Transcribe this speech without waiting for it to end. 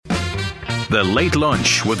The Late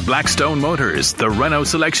Lunch with Blackstone Motors, the Renault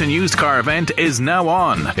Selection used car event, is now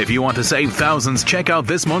on. If you want to save thousands, check out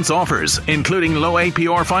this month's offers, including low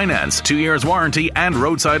APR finance, 2 years warranty and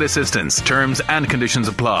roadside assistance. Terms and conditions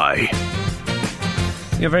apply.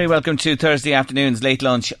 You're very welcome to Thursday afternoon's Late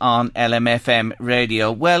Lunch on LMFM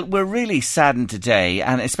Radio. Well, we're really saddened today,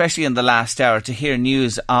 and especially in the last hour, to hear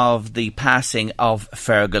news of the passing of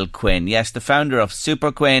Fergal Quinn. Yes, the founder of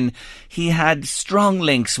Super Quinn. He had strong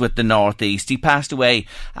links with the North East. He passed away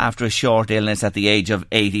after a short illness at the age of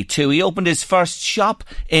 82. He opened his first shop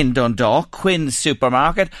in Dundalk, Quinn's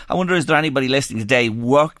Supermarket. I wonder, is there anybody listening today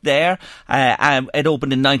worked there? It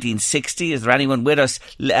opened in 1960. Is there anyone with us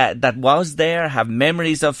that was there, have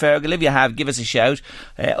memories of Fergal? If you have, give us a shout.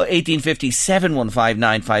 1850 715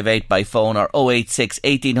 958 by phone, or 086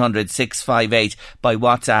 1800 658 by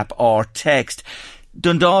WhatsApp or text.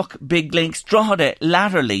 Dundalk, big links. Drogheda,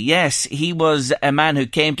 latterly, yes, he was a man who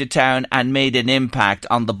came to town and made an impact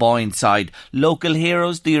on the Boyne side. Local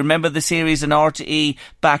heroes, do you remember the series on RTE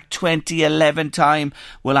back 2011 time?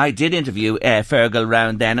 Well, I did interview Fergal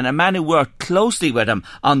round then, and a man who worked closely with him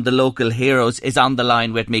on the Local Heroes is on the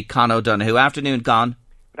line with me, Con O'Donoghue. Afternoon, Con.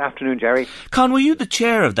 Good afternoon, Jerry. Con, were you the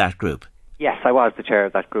chair of that group? Yes, I was the chair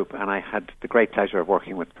of that group, and I had the great pleasure of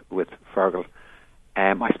working with Fergal.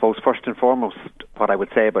 I suppose first and foremost, what I would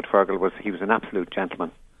say about Fergal was he was an absolute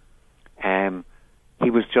gentleman. He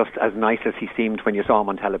was just as nice as he seemed when you saw him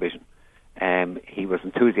on television. He was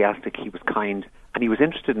enthusiastic, he was kind, and he was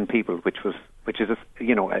interested in people, which is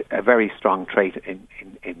a very strong trait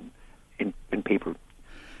in people.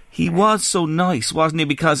 He was so nice, wasn't he?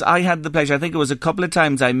 Because I had the pleasure, I think it was a couple of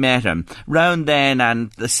times I met him, round then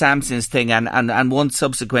and the Samsons thing and once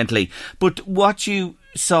subsequently. But what you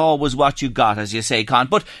saw was what you got, as you say, Con.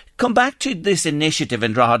 But come back to this initiative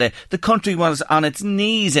in Drogheda. The country was on its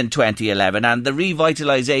knees in 2011, and the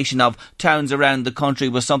revitalisation of towns around the country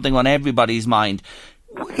was something on everybody's mind.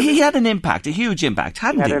 He had an impact, a huge impact,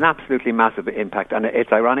 hadn't he? He had an absolutely massive impact, and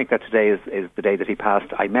it's ironic that today is the day that he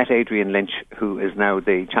passed. I met Adrian Lynch, who is now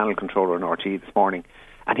the channel controller on RTE this morning,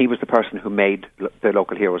 and he was the person who made the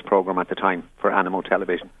Local Heroes programme at the time for Animo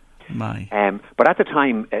Television. But at the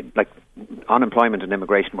time, unemployment and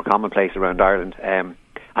immigration were commonplace around Ireland, and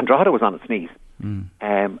Drogheda was on its knees.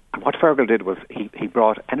 And what Fergal did was he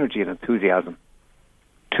brought energy and enthusiasm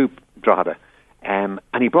to Drogheda, and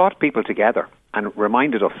he brought people together and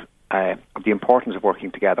reminded us of the importance of working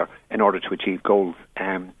together in order to achieve goals.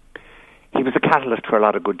 He was a catalyst for a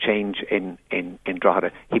lot of good change in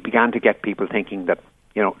Drogheda. He began to get people thinking that,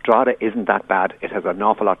 Drogheda isn't that bad. It has an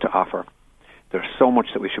awful lot to offer. There's so much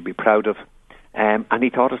that we should be proud of. And he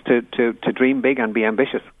taught us to dream big and be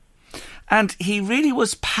ambitious. And he really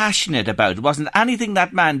was passionate about it, wasn't anything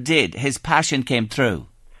that man did, his passion came through.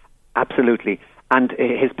 Absolutely. And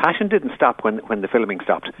his passion didn't stop when the filming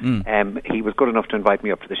stopped. He was good enough to invite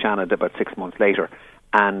me up to the Shannon about 6 months later,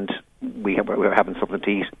 and we were having something to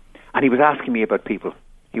eat. And he was asking me about people.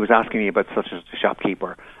 He was asking me about such and such a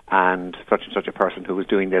shopkeeper and such a person who was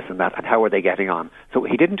doing this and that, and how are they getting on. So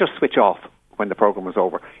he didn't just switch off when the programme was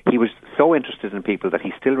over. He was so interested in people that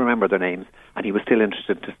he still remembered their names, and he was still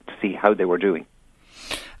interested to see how they were doing.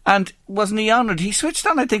 And wasn't he honoured? He switched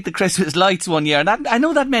on, I think, the Christmas lights one year, and I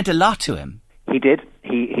know that meant a lot to him. He did.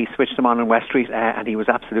 He switched them on in West Street, and he was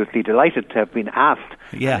absolutely delighted to have been asked.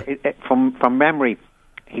 Yeah. From memory,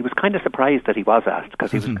 he was kind of surprised that he was asked,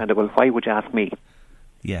 because he was kind of, well, why would you ask me?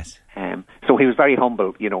 Yes. So he was very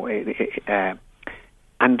humble, and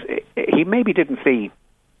he maybe didn't see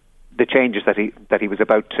the changes that he was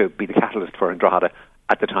about to be the catalyst for in Drogheda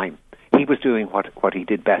at the time. He was doing what he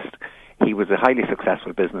did best. He was a highly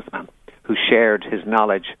successful businessman who shared his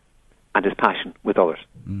knowledge and his passion with others.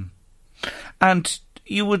 And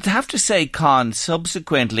you would have to say, Con,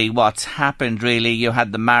 subsequently what's happened really, you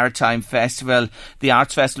had the Maritime Festival, the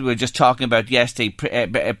Arts Festival we were just talking about yesterday,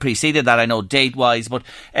 preceded that, I know, date-wise, but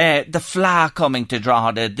the FLA coming to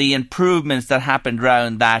Drogheda, the improvements that happened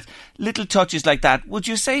round that, little touches like that. Would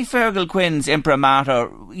you say Fergal Quinn's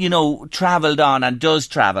imprimatur, travelled on and does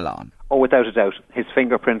travel on? Oh, without a doubt. His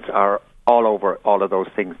fingerprints are all over all of those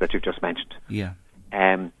things that you've just mentioned. Yeah.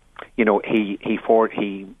 He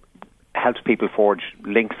helped people forge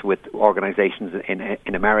links with organisations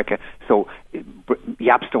in America. So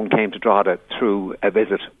Yapstone came to Drogheda through a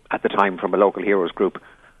visit at the time from a Local Heroes group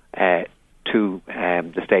to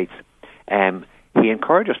the States. He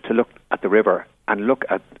encouraged us to look at the river and look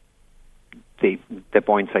at the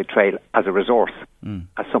Boyneside Trail as a resource,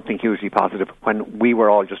 as something hugely positive, when we were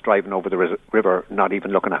all just driving over the river, not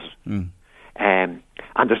even looking at it. And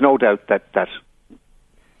there's no doubt that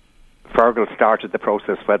Fergal started the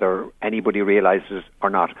process, whether anybody realises it or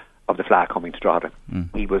not, of the Fleadh coming to Drogheda.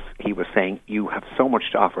 He was saying, you have so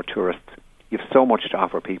much to offer tourists, you have so much to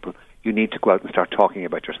offer people, you need to go out and start talking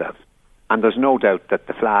about yourselves. And there's no doubt that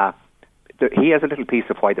the Fleadh, he has a little piece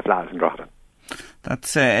of why the Fleadh is in Drogheda.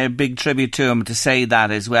 That's a big tribute to him to say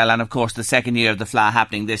that as well. And of course the second year of the Fleadh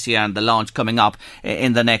happening this year and the launch coming up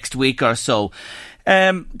in the next week or so.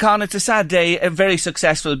 Con, it's a sad day. A very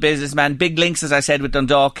successful businessman, big links, as I said, with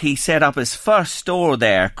Dundalk. He set up his first store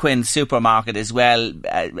there, Quinn's Supermarket, as well,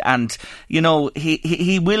 and you know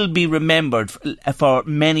he will be remembered for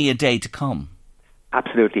many a day to come.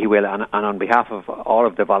 Absolutely, he will. And on behalf of all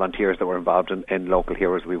of the volunteers that were involved in Local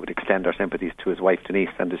Heroes, we would extend our sympathies to his wife Denise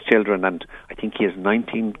and his children, and I think he has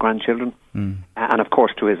 19 grandchildren, and of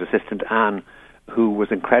course to his assistant Anne, who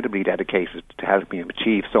was incredibly dedicated to helping him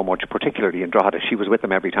achieve so much, particularly in Drogheda. She was with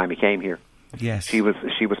him every time he came here. Yes, she was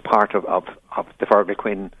part of the Fergal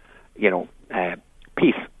Quinn,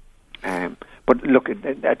 piece. But look,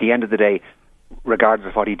 at the end of the day, regardless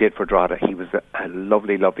of what he did for Drogheda, he was a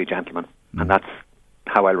lovely, lovely gentleman, and that's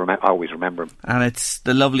how I always remember him. And it's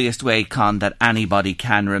the loveliest way, Con, that anybody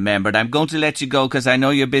can remember it. I'm going to let you go because I know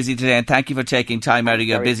you're busy today, and thank you for taking time out of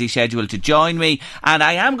your busy schedule to join me. And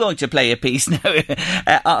I am going to play a piece now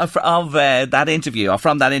of that interview, or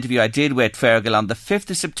from that interview I did with Fergal on the 5th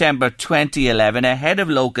of September 2011, ahead of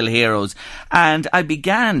Local Heroes. And I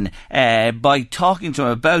began by talking to him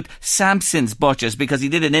about Sampson's Butchers, because he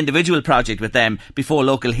did an individual project with them before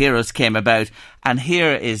Local Heroes came about. And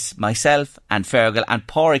here is myself and Fergal, and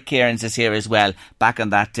Pádraig Kearns is here as well, back on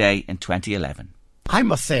that day in 2011. I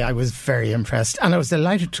must say I was very impressed, and I was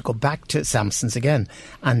delighted to go back to Sampson's again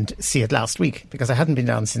and see it last week, because I hadn't been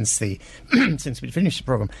down since since we'd finished the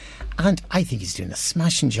programme. And I think he's doing a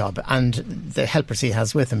smashing job, and the helpers he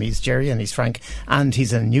has with him, he's Jerry and he's Frank, and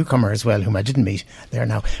he's a newcomer as well, whom I didn't meet there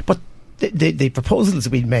now. But the proposals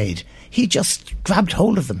we'd made, he just grabbed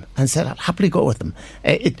hold of them and said, I'll happily go with them.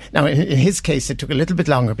 Now, in his case, it took a little bit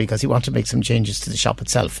longer because he wanted to make some changes to the shop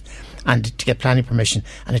itself and to get planning permission.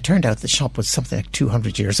 And it turned out the shop was something like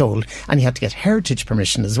 200 years old, and he had to get heritage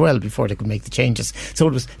permission as well before they could make the changes. So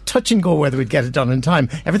it was touch and go whether we'd get it done in time.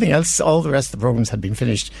 Everything else, all the rest of the programmes had been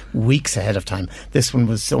finished weeks ahead of time. This one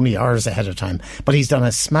was only hours ahead of time. But he's done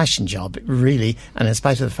a smashing job, really, and in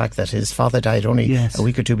spite of the fact that his father died only a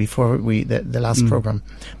week or two before the last programme.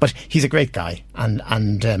 But he's a great guy, and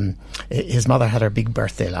his mother had her big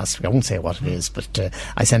birthday last week. I won't say what it is, but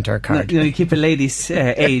I sent her a card. No, you keep a lady's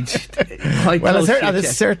age quite well, close at a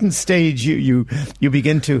certain stage you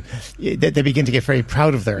begin to they begin to get very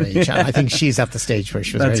proud of their age, and I think she's at the stage where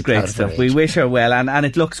she was very proud of her age. We wish her well, and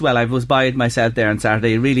it looks well. I was by it myself there on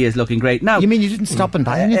Saturday. It really is looking great. Now, you mean you didn't stop and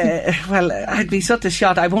buy anything? Well, I'd be such a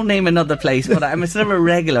shot. I won't name another place, but I'm a sort of a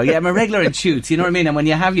regular. Yeah, I'm a regular in Shoots, you know what I mean? And when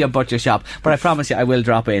you have your butcher shop, but I promise you I will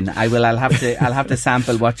drop in. I'll have to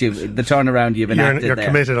sample what the turnaround you've enacted. You're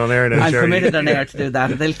committed on air now, I'm Jerry. committed on air to do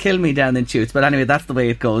that. They'll kill me down in Shoots, but anyway, that's the way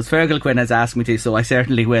it goes. Fergal Quinn has asked me to, so I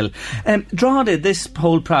certainly will. Drogheda, this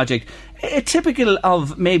whole project, typical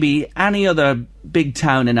of maybe any other big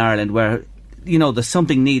town in Ireland where, you know, there's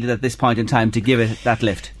something needed at this point in time to give it that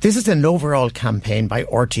lift. This is an overall campaign by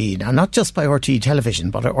RTE. Now, not just by RTE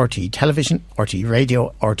Television, but RTE Television, RTE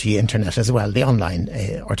Radio, RTE Internet as well, the online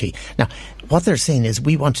RTE. Now, what they're saying is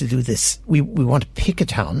we want to do this. We want to pick a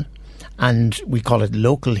town, and we call it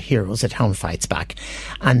Local Heroes, A Town Fights Back.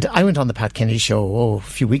 And I went on the Pat Kennedy show a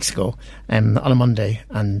few weeks ago on a Monday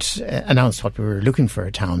and announced what we were looking for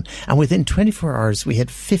a town. And within 24 hours, we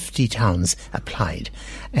had 50 towns applied.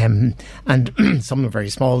 And some of them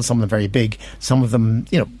very small, some of them very big, some of them,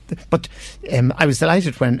 you know. But I was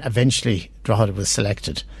delighted when eventually Drogheda was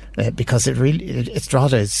selected. Because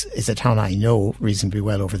Drogheda is a town I know reasonably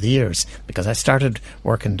well over the years, because I started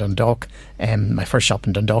work in Dundalk, my first shop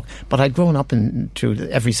in Dundalk, but I'd grown up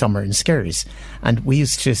every summer in Skerries, and we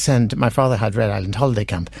used to send, my father had Red Island Holiday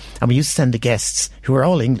Camp, and we used to send the guests, who were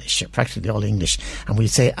all English, practically all English, and we'd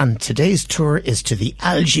say, and today's tour is to the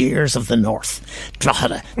Algiers of the North,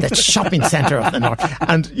 Drogheda, the shopping centre of the North.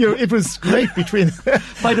 And you know, it was great between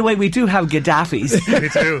By the way, we do have Gaddafis. We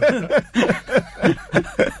do.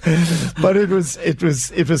 But it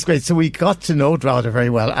was great. So we got to know Drogheda very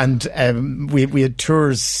well, and we had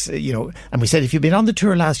tours, you know, and we said, if you've been on the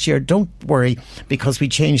tour last year, don't worry, because we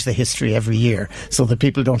change the history every year so that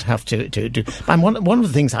people don't have to do. And one of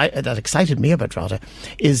the things that excited me about Drogheda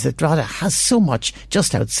is that Drogheda has so much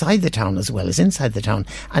just outside the town as well as inside the town,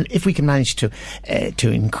 and if we can manage to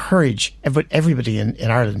encourage everybody in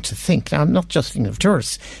Ireland to think, now I'm not just thinking of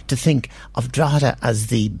tourists, to think of Drogheda as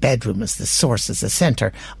the bedroom, as the source, as the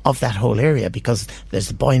centre of that whole area, because there's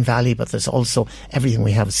the Boyne Valley, but there's also everything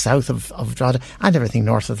we have south of Drogheda and everything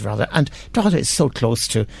north of Drogheda. And Drogheda is so close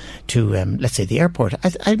to let's say, the airport.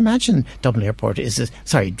 I imagine Dublin Airport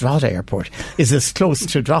Drogheda Airport is as close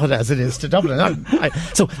to Drogheda as it is to Dublin.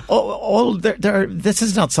 This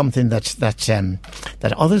is not something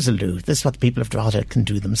that others will do. This is what the people of Drogheda can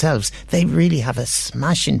do themselves. They really have a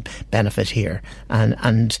smashing benefit here,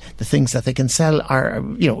 and the things that they can sell are,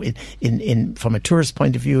 in from a tourist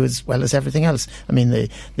point of view as well as everything else. I mean, the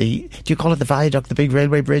do you call it the viaduct, the big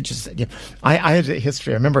railway bridge? I had a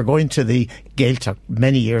history. I remember going to the Gaeltacht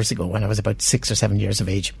many years ago when I was about 6 or 7 years of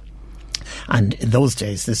age. And in those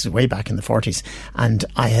days, this is way back in the 40s, and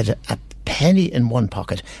I had a penny in one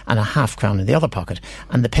pocket and a half crown in the other pocket,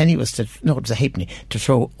 and the penny was it was a halfpenny to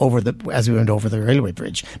throw over as we went over the railway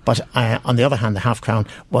bridge, but on the other hand, the half crown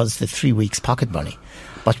was the 3 weeks pocket money.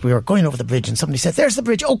 But we were going over the bridge and somebody said, "There's the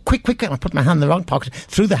bridge." Oh, quick. And I put my hand in the wrong pocket,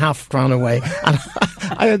 threw the half crown away. And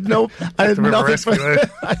I had nothing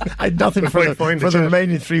for the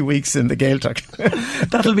remaining 3 weeks in the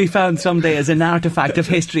Gaeltacht. That'll be found someday as an artefact of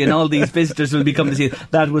history, and all these visitors will be coming to see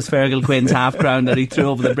that was Fergal Quinn's half crown that he threw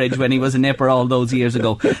over the bridge when he was a nipper all those years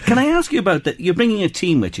ago. Can I ask you about that? You're bringing a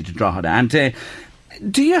team with you to Drogheda, and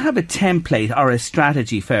do you have a template or a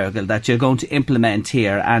strategy, Fergal, that you're going to implement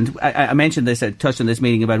here? And I mentioned this, I touched on this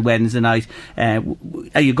meeting about Wednesday night. Are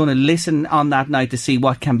you going to listen on that night to see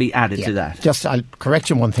what can be added to that? Just, I'll correct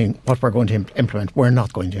you on one thing. What we're going to implement, we're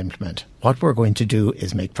not going to implement. What we're going to do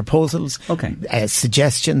is make proposals,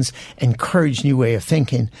 suggestions, encourage new way of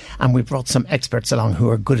thinking, and we brought some experts along who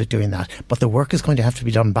are good at doing that. But the work is going to have to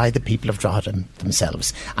be done by the people of Drogheda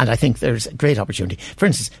themselves. And I think there's a great opportunity. For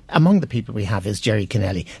instance, among the people we have is Jerry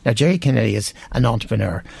Kennelly. Now, Jerry Kennelly is an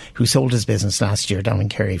entrepreneur who sold his business last year down in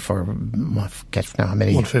Kerry for, I forget now how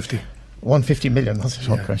many. 150 million, was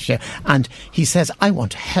it? Yeah. And he says, I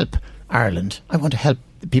want to help Ireland. I want to help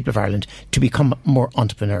the people of Ireland to become more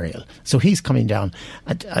entrepreneurial. So he's coming down,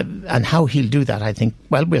 and how he'll do that, I think,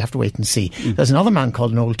 well, we'll have to wait and see. There's another man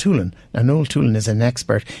called Noel Toolan. Now, Noel Toolan is an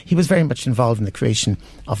expert. He was very much involved in the creation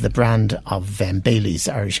of the brand of Bailey's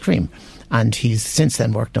Irish Cream. And he's since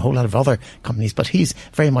then worked in a whole lot of other companies, but he's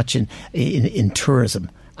very much in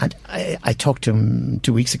tourism. And I talked to him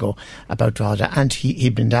 2 weeks ago about Drogheda, and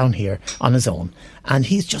he'd been down here on his own, and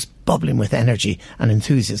he's just bubbling with energy and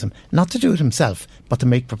enthusiasm, not to do it himself, but to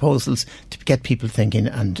make proposals to get people thinking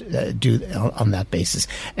and do on that basis.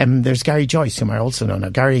 There's Gary Joyce, whom I also know. Now,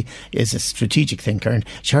 Gary is a strategic thinker, and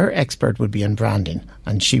her expert would be in branding,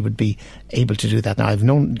 and she would be able to do that. Now, I've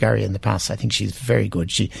known Gary in the past. I think she's very good.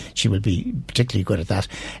 She will be particularly good at that.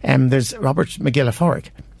 There's Robert McGill-Forrick,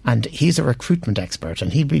 and he's a recruitment expert,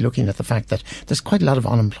 and he'll be looking at the fact that there's quite a lot of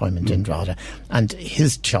unemployment in Drogheda, and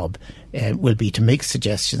his job will be to make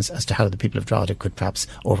suggestions as to how the people of Drogheda could perhaps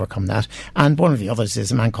overcome that. And one of the others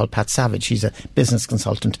is a man called Pat Savage. He's a business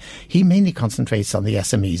consultant. He mainly concentrates on the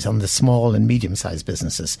SMEs, on the small and medium-sized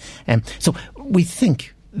businesses. So we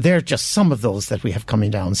think they're just some of those that we have coming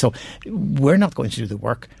down. So we're not going to do the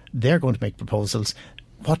work. They're going to make proposals.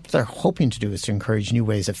 What they're hoping to do is to encourage new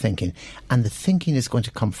ways of thinking, and the thinking is going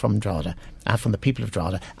to come from Drogheda, from the people of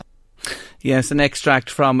Drogheda. Yes, an extract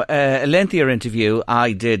from a lengthier interview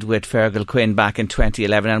I did with Fergal Quinn back in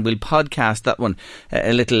 2011, and we'll podcast that one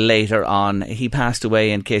a little later on. He passed away,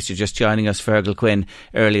 in case you're just joining us, Fergal Quinn,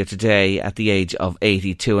 earlier today at the age of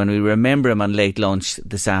 82, and we remember him on Late Lunch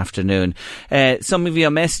this afternoon. Some of your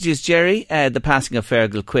messages, Jerry. The passing of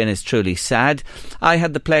Fergal Quinn is truly sad. I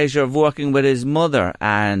had the pleasure of working with his mother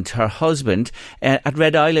and her husband at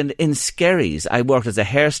Red Island in Skerries. I worked as a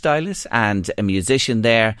hairstylist and a musician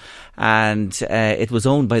there, and it was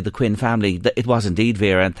owned by the Quinn family. It was indeed,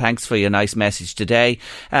 Vera, and thanks for your nice message today.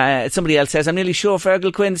 Somebody else says, I'm nearly sure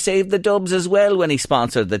Fergal Quinn saved the Dubs as well when he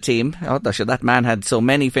sponsored the team. Oh, that man had so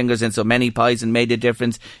many fingers in so many pies and made a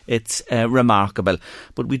difference. It's remarkable.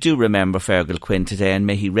 But we do remember Fergal Quinn today, and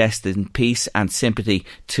may he rest in peace and sympathy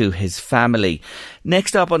to his family.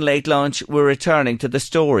 Next up on Late Lunch, we're returning to the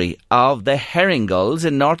story of the herring gulls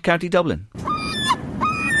in North County Dublin.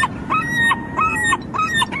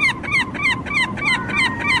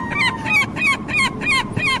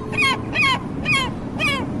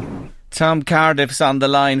 Tom Cardiff's on the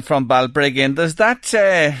line from Balbriggan. Does that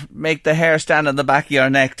make the hair stand on the back of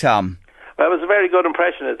your neck, Tom? Well, it was a very good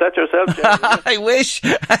impression. Is that yourself, James? I wish.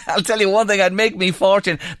 I'll tell you one thing, I'd make me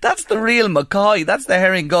fortune. That's the real McCoy. That's the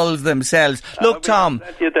herring gulls themselves. Look, Tom.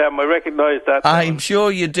 Plenty of them. I recognise that. I'm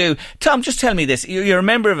sure you do. Tom, just tell me this. You're a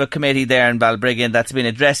member of a committee there in Balbriggan that's been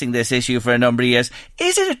addressing this issue for a number of years.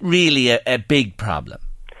 Is it really a big problem?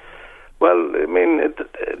 Well, I mean,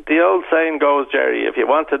 the old saying goes, Jerry, if you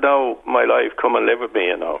want to know my life, come and live with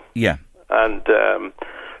me, Yeah. And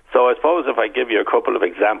so I suppose if I give you a couple of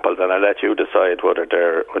examples and I let you decide whether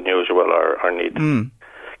they're unusual or need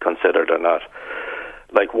considered or not.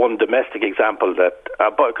 Like one domestic example that,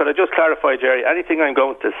 but could I just clarify, Jerry, anything I'm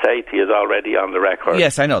going to say to you is already on the record.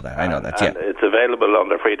 Yes, I know that, yeah. It's available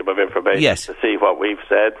under Freedom of Information to see what we've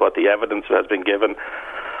said, what the evidence has been given,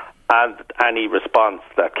 and any response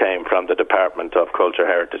that came from the Department of Culture,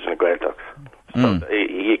 Heritage and Gaeltacht. So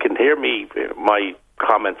you can hear me, my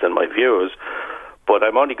comments and my views, but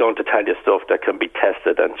I'm only going to tell you stuff that can be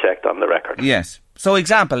tested and checked on the record. Yes. So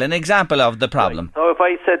an example of the problem.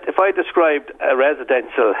 Right. So if I described a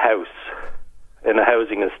residential house in a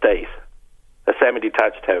housing estate, a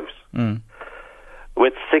semi-detached house,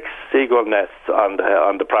 with 6 seagull nests on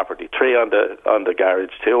the property, 3 on the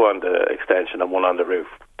garage, 2 on the extension and 1 on the roof.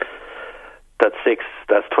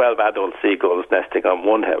 That's 12 adult seagulls nesting on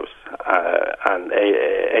one house, and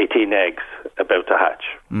 18 eggs about to hatch.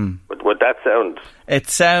 Would that sound? It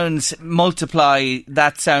sounds, multiply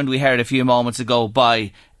that sound we heard a few moments ago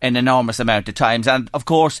by an enormous amount of times, and of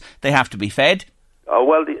course they have to be fed. Oh,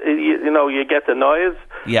 well, you get the noise.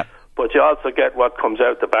 Yeah. But you also get what comes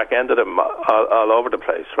out the back end of them all over the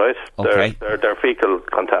place, right? Okay. They're fecal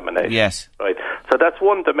contamination. Yes. Right. So that's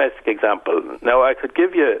one domestic example. Now, I could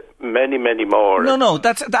give you many, many more. No,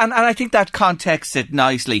 and I think that contexts it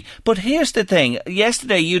nicely. But here's the thing.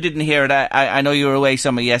 Yesterday, you didn't hear it. I know you were away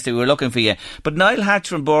somewhere yesterday. We were looking for you. But Niall Hatch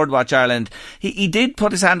from Boardwatch Ireland, he did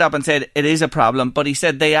put his hand up and said it is a problem, but he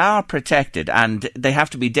said they are protected and they have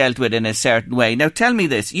to be dealt with in a certain way. Now, tell me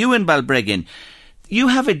this. You in Balbriggan, you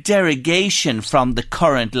have a derogation from the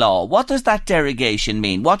current law. What does that derogation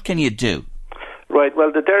mean? What can you do? Right,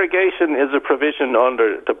 well, the derogation is a provision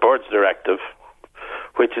under the Birds Directive,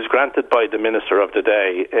 which is granted by the Minister of the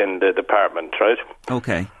Day in the department, right?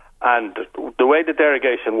 Okay. And the way the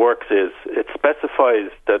derogation works is it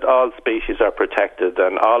specifies that all species are protected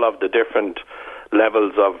and all of the different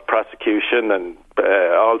levels of prosecution and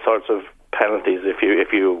all sorts of penalties if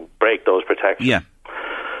you break those protections. Yeah.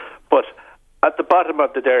 But at the bottom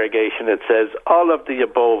of the derogation, it says all of the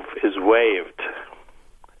above is waived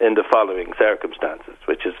in the following circumstances,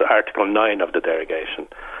 which is Article 9 of the derogation.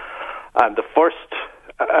 And the first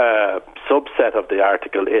subset of the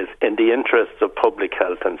article is in the interests of public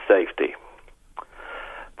health and safety.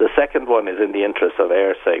 The second one is in the interests of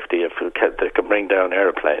air safety, if they can bring down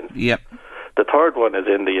airplanes. Yep. The third one is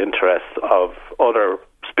in the interests of other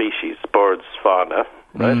species, birds, fauna,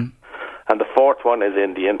 right? And the fourth one is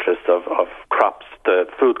in the interest of crops, the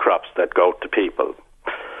food crops that go to people.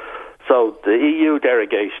 So the EU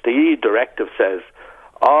derogation, the EU directive says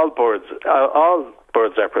all birds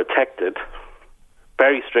are protected.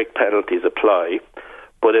 Very strict penalties apply,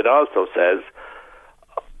 but it also says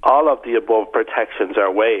all of the above protections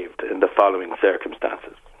are waived in the following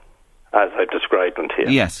circumstances, as I've described them to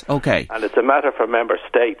you. Yes, okay. And it's a matter for member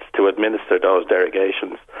states to administer those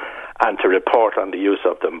derogations and to report on the use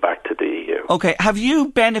of them back to the EU. Okay, have you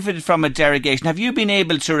benefited from a derogation? Have you been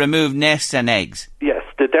able to remove nests and eggs? Yes,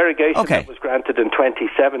 the derogation that was granted in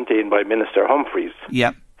 2017 by Minister Humphreys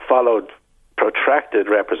followed protracted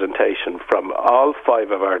representation from all 5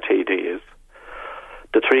 of our TDs,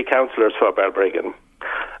 the 3 councillors for Balbriggan,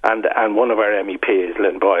 and one of our MEPs,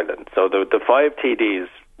 Lynn Boylan. So the 5 TDs,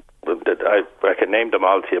 I can name them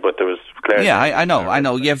all to you, but there was clearly... Yeah, I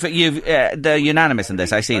know. You've they're unanimous in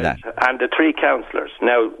this. I see that. And the 3 councillors.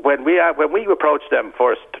 Now, when we approached them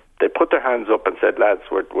first, they put their hands up and said, "Lads,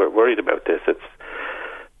 we're worried about this."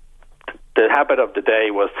 The habit of the day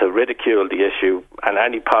was to ridicule the issue, and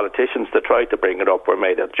any politicians that tried to bring it up were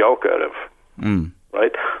made a joke out of.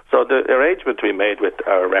 Right? So the arrangement we made with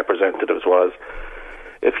our representatives was,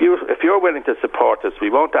 if you're willing to support us, we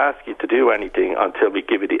won't ask you to do anything until we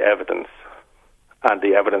give you the evidence, and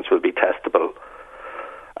the evidence will be testable.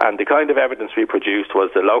 And the kind of evidence we produced was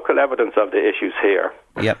the local evidence of the issues here.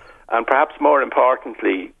 Yep. And perhaps more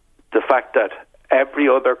importantly, the fact that every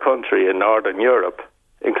other country in Northern Europe,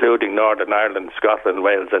 including Northern Ireland, Scotland,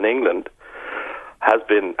 Wales and England, has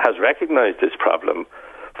recognised this problem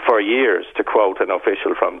for years, to quote an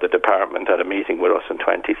official from the department at a meeting with us in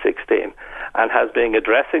 2016, and has been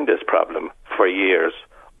addressing this problem for years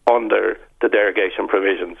under the derogation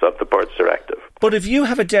provisions of the Birds Directive. But if you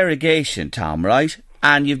have a derogation, Tom, right,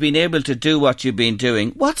 and you've been able to do what you've been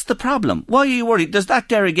doing, what's the problem? Why are you worried? Does that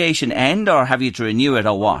derogation end, or have you to renew it,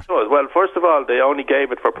 or what? Well, first of all, they only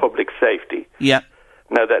gave it for public safety. Yeah.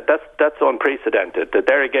 Now, that's unprecedented. The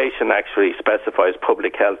derogation actually specifies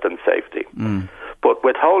public health and safety. But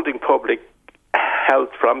withholding public health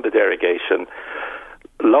from the derogation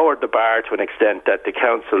lowered the bar to an extent that the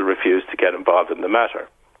council refused to get involved in the matter.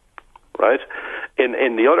 Right?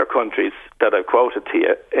 In the other countries that I've quoted to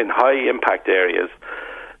you, in high impact areas,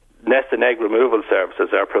 nest and egg removal services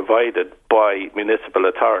are provided by municipal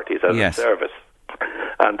authorities as a service.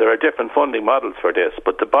 And there are different funding models for this,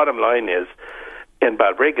 but the bottom line is, in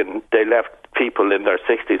Balbriggan, they left people in their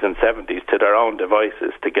 60s and 70s to their own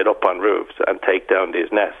devices to get up on roofs and take down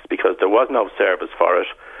these nests because there was no service for it.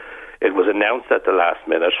 It was announced at the last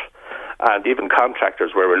minute, and even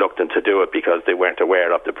contractors were reluctant to do it because they weren't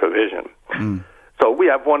aware of the provision. So we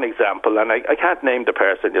have one example, and I can't name the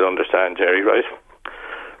person, you'll understand, Jerry, right?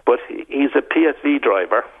 But he's a PSV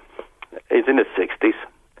driver. He's in his 60s.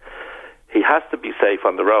 He has to be safe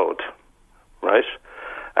on the road, right?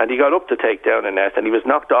 And he got up to take down a nest, and he was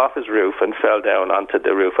knocked off his roof and fell down onto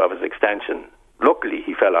the roof of his extension. Luckily,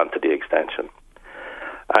 he fell onto the extension.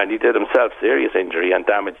 And he did himself serious injury and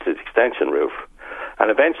damaged his extension roof. And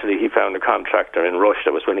eventually he found a contractor in Rush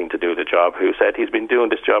that was willing to do the job, who said he's been doing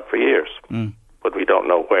this job for years, but we don't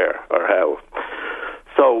know where or how.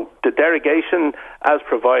 So the derogation as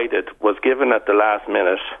provided was given at the last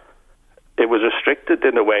minute. It was restricted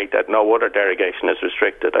in a way that no other derogation is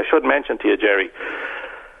restricted. I should mention to you, Jerry,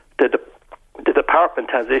 that the department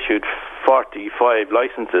has issued 45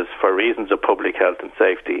 licences for reasons of public health and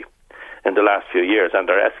safety in the last few years, and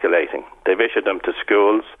they're escalating. They've issued them to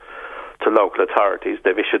schools, to local authorities,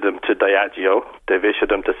 they've issued them to Diageo, they've issued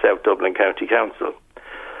them to South Dublin County Council.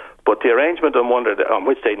 But the arrangement on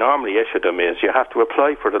which they normally issue them is you have to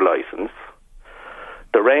apply for the licence.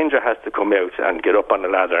 The ranger has to come out and get up on the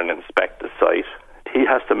ladder and inspect the site. He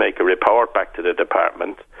has to make a report back to the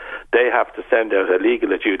department. They have to send out a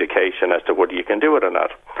legal adjudication as to whether you can do it or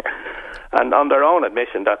not. And on their own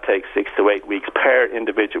admission, that takes 6 to 8 weeks per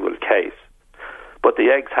individual case. But the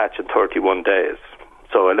eggs hatch in 31 days.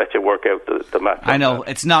 So I'll let you work out the math. I know,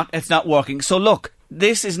 it's not working. So look,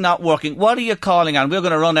 this is not working. What are you calling on? We're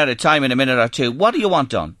going to run out of time in a minute or two. What do you want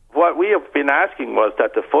done? What we have been asking was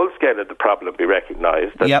that the full scale of the problem be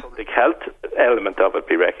recognised, that the public health element of it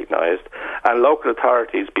be recognised, and local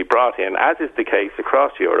authorities be brought in, as is the case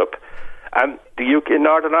across Europe. And the UK, in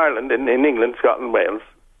Northern Ireland, in England, Scotland, Wales,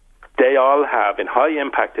 they all have, in high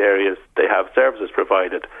impact areas, they have services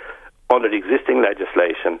provided under the existing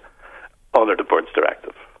legislation, under the Birds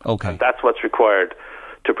Directive. Okay. And that's what's required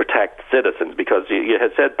to protect citizens, because you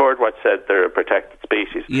had said, Birdwatch said they're a protected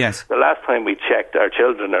species. Yes. The last time we checked, our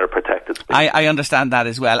children are a protected species. I understand that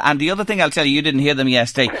as well. And the other thing I'll tell you, you didn't hear them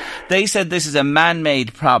yesterday, they said this is a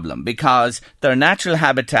man-made problem because their natural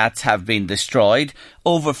habitats have been destroyed.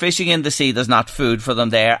 Overfishing in the sea, there's not food for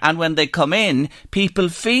them there. And when they come in, people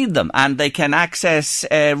feed them and they can access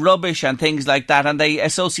rubbish and things like that, and they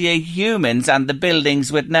associate humans and the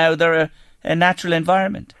buildings with now they're a natural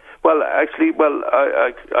environment. Well, actually,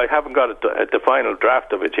 I haven't got the final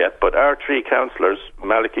draft of it yet, but our three councillors,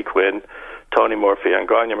 Malachy Quinn, Tony Murphy and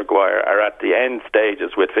Gráinne Maguire, are at the end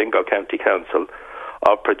stages with Fingal County Council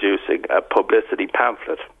of producing a publicity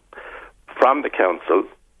pamphlet from the council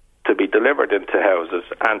to be delivered into houses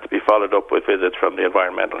and to be followed up with visits from the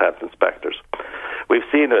environmental health inspectors. We've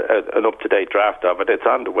seen an up-to-date draft of it. It's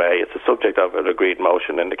on the way. It's the subject of an agreed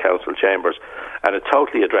motion in the council chambers, and it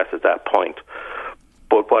totally addresses that point.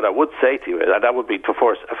 But what I would say to you, and that would be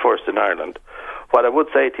first in Ireland, what I would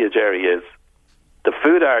say to you, Jerry, is the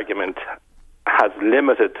food argument has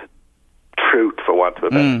limited truth, for want of a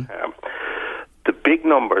better term. The big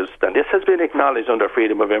numbers, and this has been acknowledged under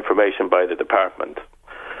freedom of information by the department,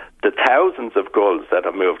 the thousands of gulls that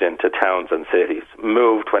have moved into towns and cities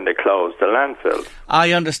moved when they closed the landfills.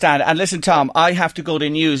 I understand. And listen, Tom, I have to go to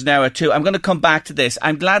news now at 2. I'm going to come back to this.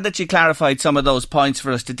 I'm glad that you clarified some of those points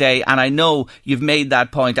for us today, and I know you've made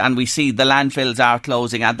that point, and we see the landfills are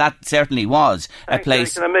closing, and that certainly was a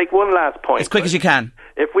place... Can I make one last point? As quick as you can.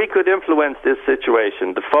 If we could influence this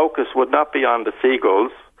situation, the focus would not be on the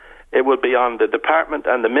seagulls. It will be on the department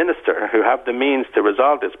and the minister who have the means to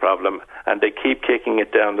resolve this problem, and they keep kicking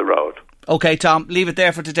it down the road. OK, Tom, leave it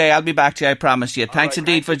there for today. I'll be back to you, I promise you. Thanks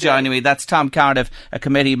indeed for joining me. That's Tom Cardiff, a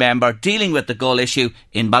committee member dealing with the gull issue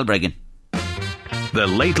in Balbriggan. The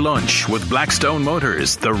Late Lunch with Blackstone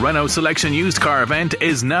Motors, the Renault Selection used car event,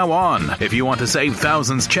 is now on. If you want to save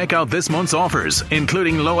thousands, check out this month's offers,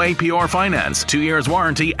 including low APR finance, 2 years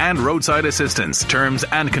warranty and roadside assistance. Terms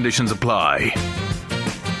and conditions apply.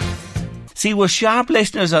 See, we're sharp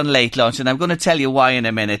listeners on Late Lunch, and I'm going to tell you why in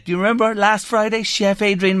a minute. Do you remember last Friday, Chef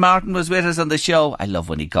Adrian Martin was with us on the show? I love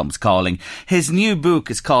when he comes calling. His new book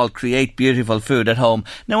is called Create Beautiful Food at Home.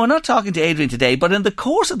 Now, we're not talking to Adrian today, but in the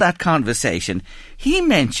course of that conversation, he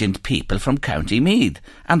mentioned people from County Meath,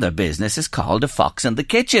 and their business is called A Fox in the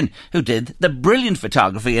Kitchen, who did the brilliant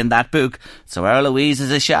photography in that book. So our Louise is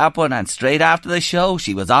a sharp one, and straight after the show,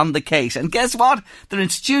 she was on the case. And guess what? They're in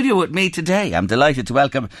studio with me today. I'm delighted to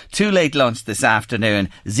welcome to Late Lunch this afternoon,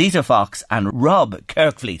 Zita Fox and Rob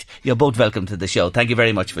Kirkfleet. You're both welcome to the show. Thank you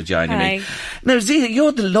very much for joining me. Now, Zita,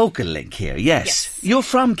 you're the local link here, yes? You're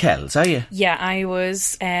from Kells, are you? Yeah, I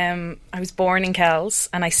was born in Kells,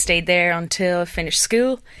 and I stayed there until I finished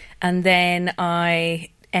school, and then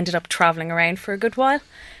I ended up travelling around for a good while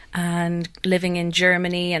and living in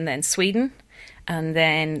Germany and then Sweden. And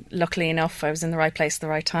then, luckily enough, I was in the right place at the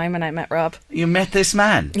right time and I met Rob. You met this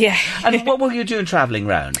man? Yeah. And what were you doing travelling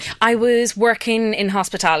round? I was working in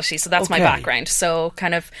hospitality, so that's my background. So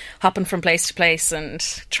kind of hopping from place to place and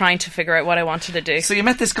trying to figure out what I wanted to do. So you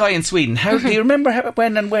met this guy in Sweden. How do you remember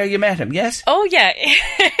when and where you met him, yes? Oh, yeah.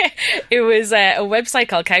 It was a website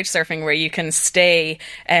called Couchsurfing where you can stay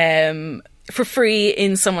for free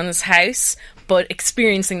in someone's house, but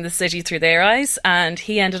experiencing the city through their eyes. And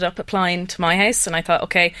he ended up applying to my house, and I thought,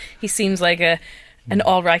 okay, he seems like an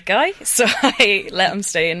all right guy, so I let him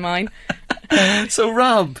stay in mine. So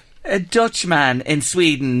Rob, a Dutchman in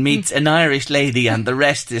Sweden meets an Irish lady, and the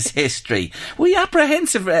rest is history. Were you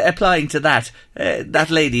apprehensive applying to that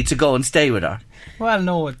lady to go and stay with her? Well,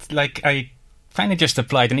 no, it's like I kind of just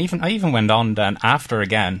applied, and I even went on then after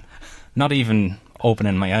again, not even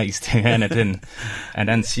opening my eyes to anything, and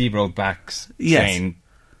then she wrote back saying,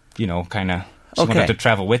 you know, kind of she wanted to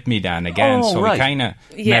travel with me then again. So we kind of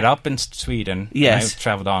met up in Sweden. Yes. And I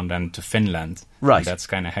travelled on then to Finland. Right. And that's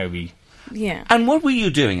kind of how we... Yeah. And what were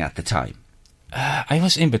you doing at the time? I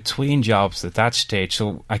was in between jobs at that stage,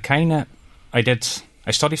 so I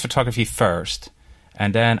studied photography first,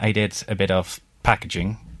 and then I did a bit of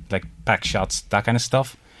packaging, like pack shots, that kind of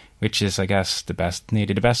stuff, which is, I guess, the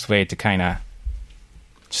best way to kind of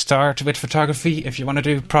start with photography if you want to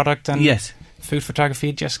do product and food photography.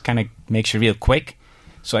 It just kind of makes you real quick.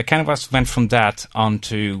 So I kind of went from that on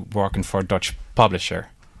to working for a Dutch publisher.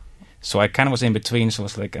 So I kind of was in between, so it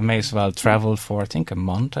was like I may as well travel for, I think, a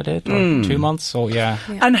month I did, or 2 months, so yeah.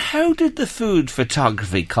 And how did the food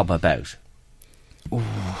photography come about? Ooh,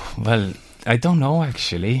 well, I don't know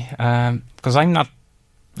actually, because I'm not,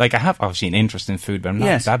 like I have obviously an interest in food, but I'm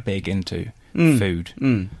not that big into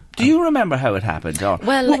food. Do you remember how it happened? Or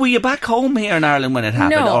were you back home here in Ireland when it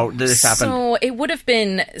happened? No, or did this happen? So it would have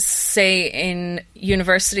been, say, in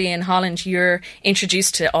university in Holland, you're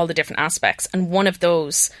introduced to all the different aspects, and one of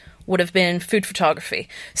those would have been food photography.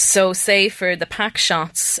 So say for the pack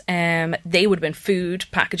shots, they would have been food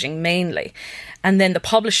packaging mainly. And then the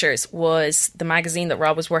publishers was the magazine that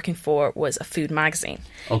Rob was working for was a food magazine.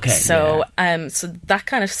 Okay. So so that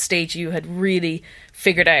kind of stage you had really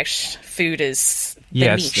figured out food is the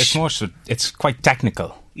niche. It's more so, it's quite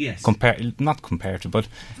technical. Yes. Not compared to, but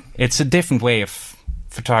it's a different way of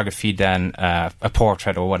photography than a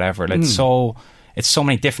portrait or whatever. Like it's so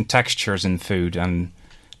many different textures in food, and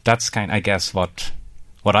that's kind of, I guess, what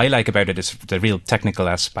I like about it is the real technical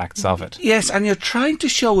aspects of it. Yes, and you're trying to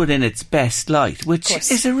show it in its best light, which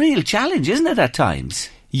is a real challenge, isn't it, at times?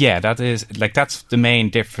 Yeah, that's the main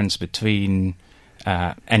difference between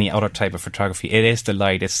any other type of photography. It is the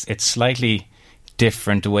light. It's slightly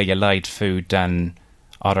different the way you light food than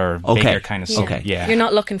other bigger kind of stuff. Yeah. You're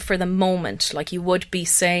not looking for the moment like you would be,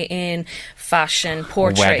 say, in fashion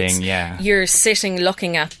portraits. Wedding, yeah. You're sitting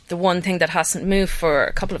looking at the one thing that hasn't moved for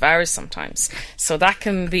a couple of hours sometimes. So that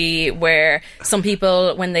can be where some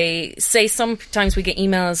people, when they say, sometimes we get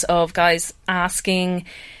emails of guys asking,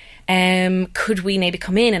 could we maybe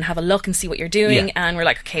come in and have a look and see what you're doing? Yeah. And we're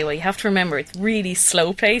like, okay, well, you have to remember it's really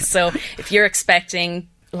slow pace. So if you're expecting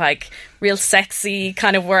like real sexy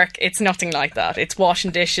kind of work, it's nothing like that. It's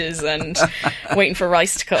washing dishes and waiting for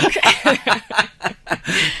rice to cook.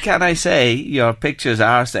 Can I say your pictures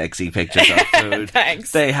are sexy pictures of food?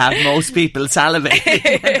 Thanks. They have most people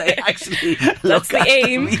salivating when they actually look That's the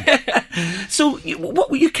aim. Them. So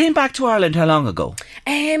you came back to Ireland how long ago?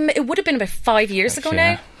 It would have been about 5 years ago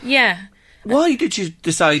now. Yeah. Why did you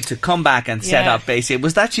decide to come back and set up basically?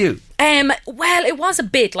 Was that you? Well, it was a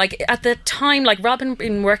bit. Like, at the time, like, Rob had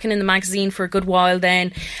been working in the magazine for a good while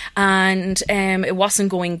then, and it wasn't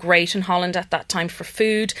going great in Holland at that time for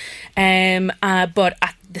food. But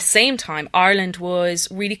at the same time, Ireland was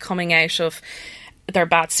really coming out of their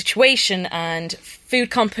bad situation, and food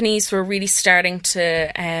companies were really starting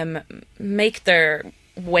to make their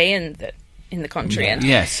way in in the country. And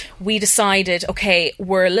Yes. we decided, okay,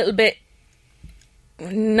 we're a little bit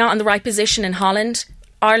not in the right position in Holland.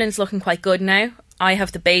 Ireland's looking quite good now. I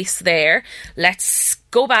have the base there. Let's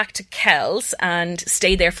go back to Kells and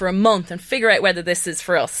stay there for a month and figure out whether this is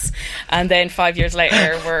for us. And then 5 years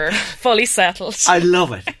later, we're fully settled. I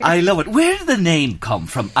love it. I love it. Where did the name come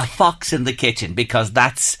from? A fox in the kitchen, because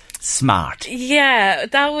that's smart. Yeah,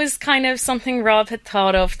 that was kind of something Rob had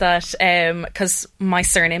thought of, that because my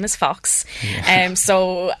surname is Fox.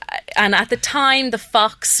 So, and at the time, the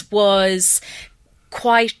fox was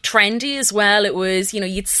quite trendy as well. It was,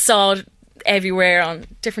 you'd saw it everywhere on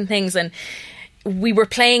different things, and we were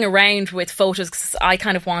playing around with photos because I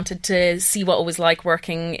kind of wanted to see what it was like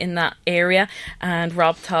working in that area, and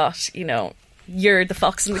Rob thought, you're the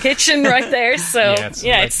fox in the kitchen right there. So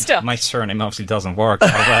it's stuck. My surname obviously doesn't work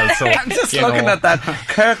that well. So I'm just looking at that.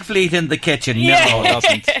 Kirkfleet in the kitchen. No, it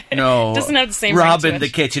doesn't. No. Doesn't have the same Rob ring to in the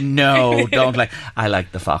it. kitchen. No, don't like. I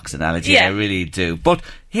like the fox analogy. Yeah. I really do. But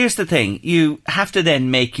here's the thing. You have to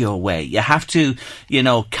then make your way. You have to,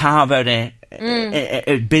 carve out a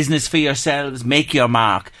business for yourselves, make your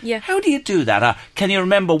mark. Yeah. How do you do that? Can you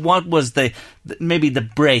remember what was maybe the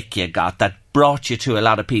break you got that brought you to a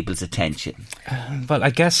lot of people's attention? Well, I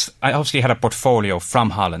guess I obviously had a portfolio from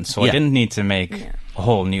Holland, so I didn't need to make a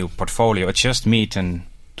whole new portfolio. It's just meeting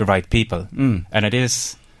the right people. And it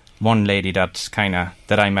is one lady that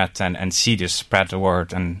I met, and she just spread the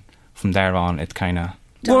word, and from there on it kind of...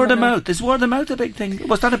 Word of mouth. Is word of mouth a big thing?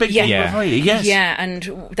 Was that a big thing for you? Yes. Yeah,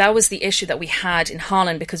 and that was the issue that we had in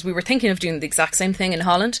Holland, because we were thinking of doing the exact same thing in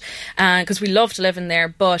Holland, because we loved living there.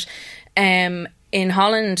 But in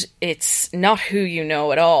Holland, it's not who you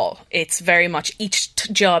know at all. It's very much each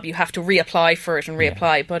job you have to reapply for it and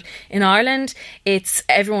reapply. Yeah. But in Ireland, it's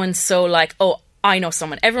everyone's so like, oh, I know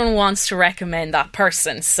someone. Everyone wants to recommend that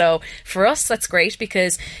person. So for us, that's great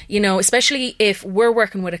because, especially if we're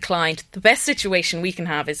working with a client, the best situation we can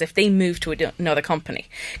have is if they move to another company,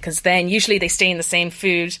 because then usually they stay in the same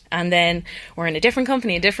food and then we're in a different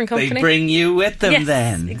company. They bring you with them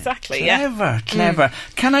then. Exactly. Clever.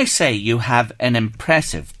 Can I say you have an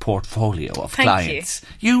impressive portfolio of clients?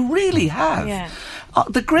 You really have. Yeah.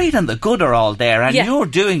 The great and the good are all there, and you're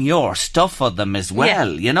doing your stuff for them as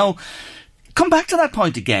well, Come back to that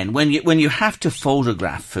point again, when you have to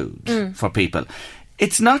photograph food for people.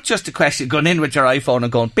 It's not just a question of going in with your iPhone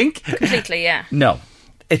and going, bink. Completely, yeah. No.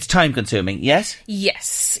 It's time consuming, yes?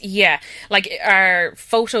 Yes, yeah. Like our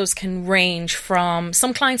photos can range from,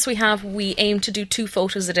 some clients we aim to do 2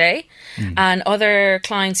 photos a day, and other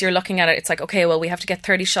clients you're looking at it, it's like, okay, well, we have to get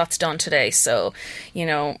 30 shots done today. So,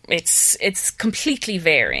 it's completely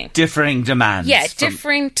varying. Differing demands. Yeah,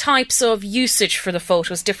 different types of usage for the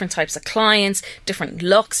photos, different types of clients, different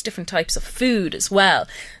looks, different types of food as well.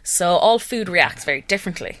 So all food reacts very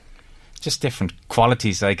differently. Just different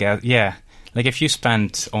qualities, I guess, yeah. Like if you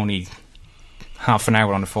spend only half an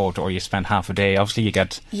hour on a photo, or you spend half a day, obviously you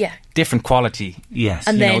get different quality. Yes.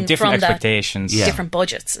 And then different expectations. Different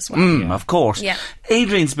budgets as well. Of course. Yeah.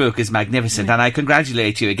 Adrian's book is magnificent, and I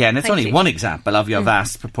congratulate you again. It's only one example of your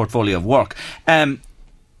vast portfolio of work.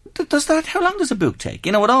 How long does a book take?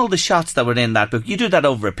 With all the shots that were in that book, you do that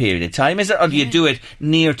over a period of time, is it? Or do you do it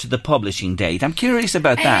near to the publishing date? I'm curious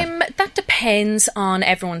about that. That depends on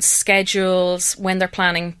everyone's schedules, when they're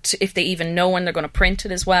planning to, if they even know when they're going to print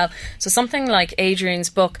it as well. So something like Adrian's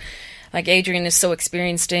book, like Adrian is so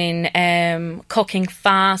experienced in cooking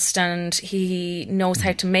fast, and he knows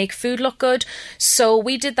how to make food look good. So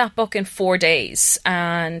we did that book in 4 days,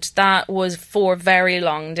 and that was 4 very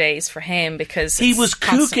long days for him because he was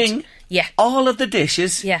cooking all of the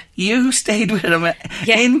dishes. Yeah. You stayed with him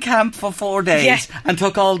in camp for 4 days and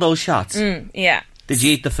took all those shots. Yeah. Did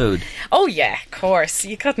you eat the food? Oh, yeah, of course.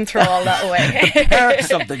 You couldn't throw all that away. The perks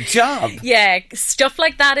of the job. Yeah, stuff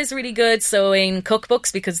like that is really good. So in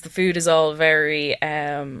cookbooks, because the food is all very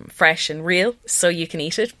fresh and real, so you can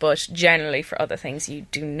eat it. But generally for other things, you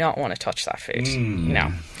do not want to touch that food.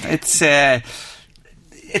 No. It's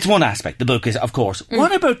one aspect. The book is, of course.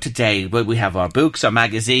 What about today? Well, we have our books, our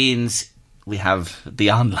magazines. We have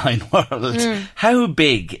the online world. How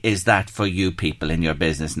big is that for you people in your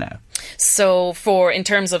business now? So in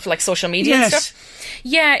terms of like social media and stuff?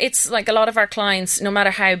 Yeah, it's like a lot of our clients, no matter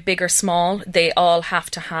how big or small, they all have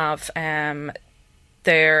to have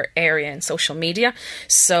their area in social media.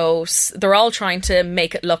 So they're all trying to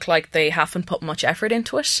make it look like they haven't put much effort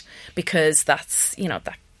into it, because that's,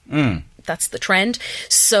 that's the trend.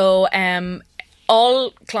 So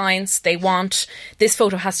all clients, they want this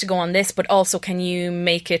photo has to go on this, but also can you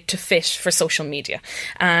make it to fit for social media?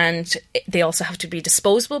 And they also have to be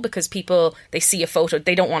disposable, because people, they see a photo,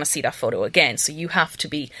 they don't want to see that photo again. So you have to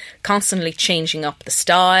be constantly changing up the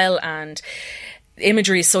style, and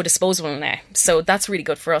imagery is so disposable now. So that's really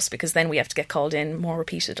good for us, because then we have to get called in more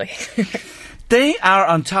repeatedly. They are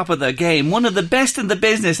on top of their game, one of the best in the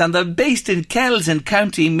business, and they're based in Kells in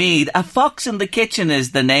County Meath. A Fox in the Kitchen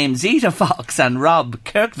is the name. Zita Fox and Rob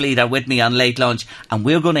Kirkfleet are with me on Late Lunch, and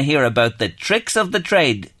we're going to hear about the tricks of the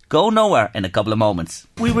trade. Go nowhere in a couple of moments.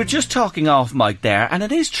 We were just talking off mic there, and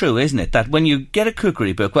it is true, isn't it, that when you get a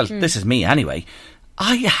cookery book, well, this is me anyway,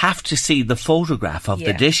 I have to see the photograph of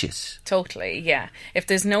the dishes. Totally, yeah. If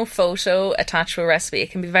there's no photo attached to a recipe, it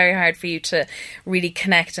can be very hard for you to really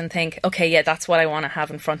connect and think, okay, yeah, that's what I want to have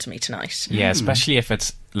in front of me tonight. Yeah, especially if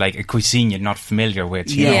it's like a cuisine you're not familiar with,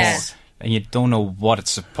 you know, and you don't know what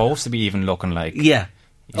it's supposed to be even looking like. Yeah.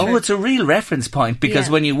 Oh, it's a real reference point, because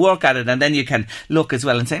when you work at it, and then you can look as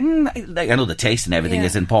well and say, I know the taste and everything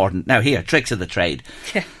is important. Now here, tricks of the trade.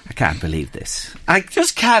 I can't believe this. I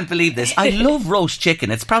just can't believe this. I love roast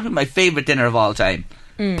chicken. It's probably my favourite dinner of all time.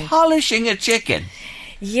 Polishing a chicken.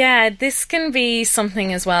 Yeah, this can be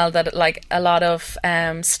something as well that, like, a lot of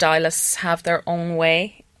stylists have their own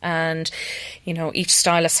way. And, you know, each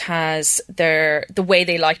stylist has the way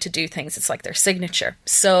they like to do things. It's like their signature.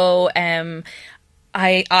 So,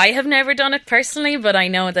 I have never done it personally, but I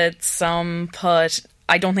know that some put,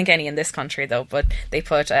 I don't think any in this country though, but they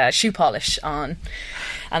put shoe polish on,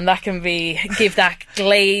 and that can give that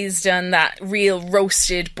glazed and that real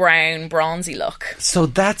roasted brown bronzy look. So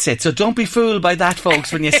that's it. So don't be fooled by that,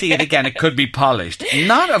 folks, when you see it again. It could be polished.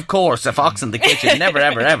 Not, of course, a Fox in the Kitchen. Never,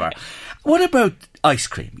 ever, ever. What about ice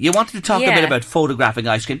cream? You wanted to talk a bit about photographing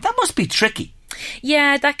ice cream. That must be tricky.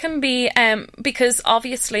 Yeah, that can be, because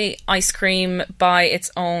obviously ice cream by its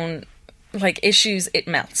own issues, it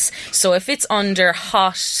melts. So if it's under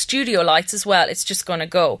hot studio lights as well, it's just going to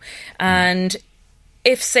go. And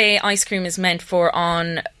if, say, ice cream is meant for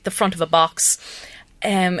on the front of a box,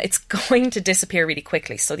 it's going to disappear really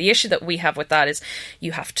quickly. So the issue that we have with that is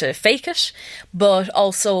you have to fake it, but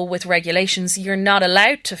also with regulations, you're not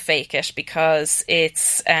allowed to fake it because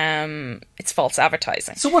it's false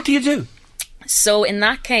advertising. So what do you do? So in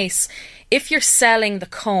that case, if you're selling the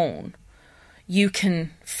cone, you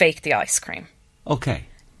can fake the ice cream. Okay.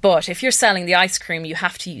 But if you're selling the ice cream, you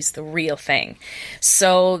have to use the real thing.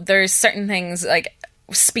 So there's certain things, like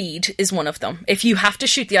speed is one of them. If you have to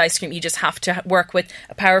shoot the ice cream, you just have to work with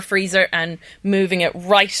a power freezer and moving it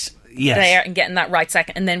right there and getting that right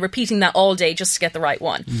second, and then repeating that all day just to get the right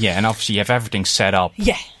one. Yeah, and obviously you have everything set up.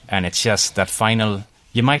 Yeah. And it's just that final,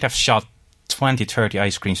 you might have shot 20, 30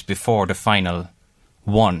 ice creams before the final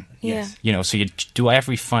one. Yeah. You know, so you do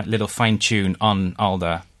every little fine tune on all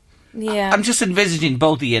the... Yeah. I'm just envisaging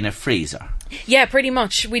both of you in a freezer. Yeah, pretty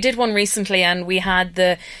much. We did one recently, and they had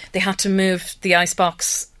to move the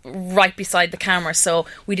icebox right beside the camera, so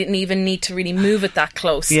we didn't even need to really move it that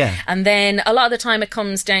close. Yeah. And then a lot of the time it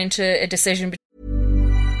comes down to a decision.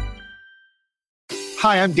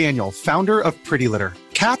 Hi, I'm Daniel, founder of Pretty Litter.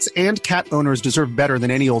 Cats and cat owners deserve better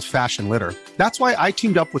than any old-fashioned litter. That's why I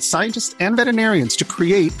teamed up with scientists and veterinarians to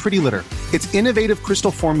create Pretty Litter. Its innovative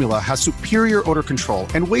crystal formula has superior odor control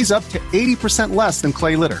and weighs up to 80% less than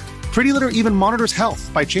clay litter. Pretty Litter even monitors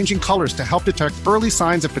health by changing colors to help detect early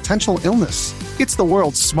signs of potential illness. It's the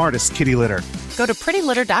world's smartest kitty litter. Go to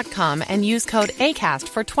prettylitter.com and use code ACAST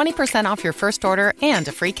for 20% off your first order and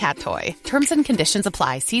a free cat toy. Terms and conditions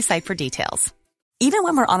apply. See site for details. Even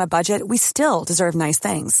when we're on a budget, we still deserve nice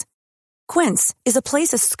things. Quince is a place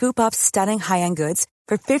to scoop up stunning high-end goods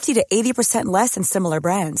for 50 to 80% less than similar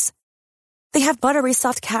brands. They have buttery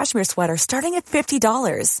soft cashmere sweaters starting at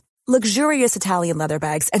 $50, luxurious Italian leather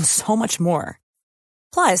bags, and so much more.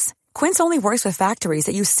 Plus, Quince only works with factories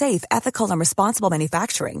that use safe, ethical, and responsible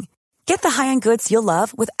manufacturing. Get the high-end goods you'll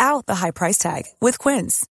love without the high price tag with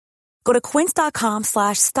Quince. Go to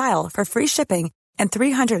quince.com/style for free shipping and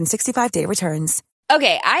 365-day returns.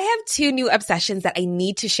 Okay, I have two new obsessions that I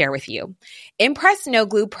need to share with you. Impress No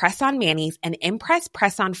Glue Press-On Manis and Impress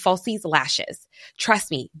Press-On Falsies Lashes. Trust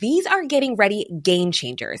me, these are getting ready game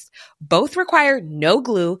changers. Both require no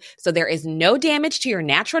glue, so there is no damage to your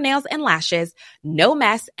natural nails and lashes, no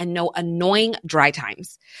mess, and no annoying dry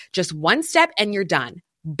times. Just one step and you're done.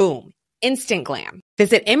 Boom. Instant glam.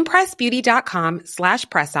 Visit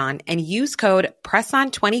impressbeauty.com/presson and use code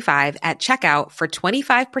PRESSON25 at checkout for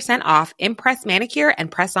 25% off Impress Manicure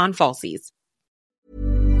and Press-On Falsies.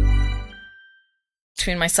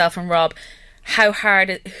 Between myself and Rob,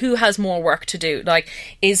 who has more work to do? Like,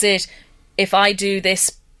 is it, if I do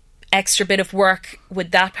this extra bit of work,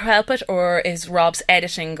 would that help it, or is Rob's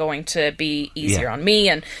editing going to be easier on me?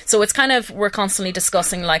 And so it's kind of, we're constantly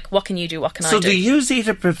discussing, like, what can you do, what can I do? So do you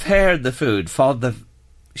either prepare the food for the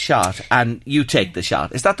shot and you take the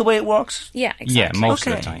shot? Is that the way it works? Yeah, exactly. Yeah, most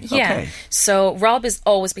of the time. Yeah. Okay. So Rob is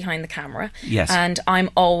always behind the camera. Yes. And I'm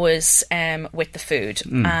always with the food.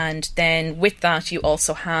 And then with that, you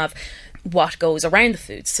also have what goes around the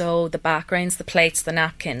food. So the backgrounds, the plates, the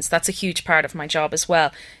napkins. That's a huge part of my job as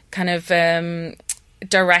well. Kind of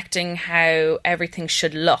directing how everything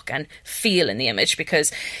should look and feel in the image,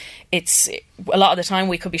 because it's a lot of the time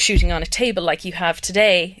we could be shooting on a table like you have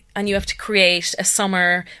today, and you have to create a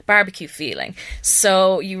summer barbecue feeling.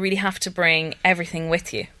 So you really have to bring everything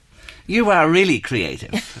with you. You are really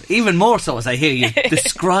creative. Even more so as I hear you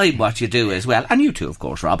describe what you do as well. And you too, of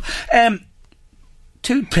course, Rob.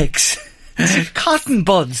 Toothpicks. Cotton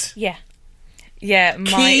buds. Yeah. Yeah, my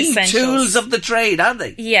key essentials. Tools of the trade, aren't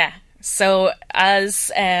they? Yeah. So as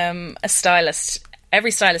a stylist, every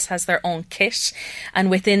stylist has their own kit, and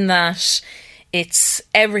within that, it's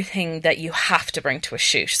everything that you have to bring to a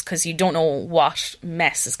shoot, because you don't know what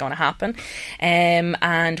mess is going to happen,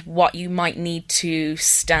 and what you might need to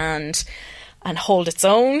stand and hold its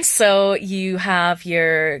own. So you have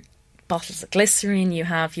your bottles of glycerine, you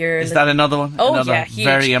have your... Is that another one? Oh, another yeah, huge.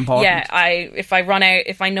 Very important. Yeah, if I run out,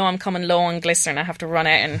 if I know I'm coming low on glycerine, I have to run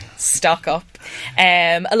out and stock up.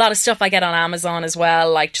 A lot of stuff I get on Amazon as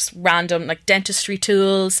well, like just random, like dentistry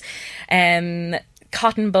tools,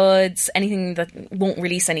 cotton buds, anything that won't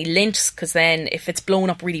release any lint, because then if it's blown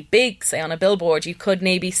up really big, say on a billboard, you could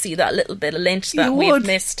maybe see that little bit of lint that we've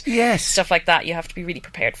missed. Yes. Stuff like that you have to be really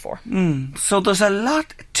prepared for. So there's a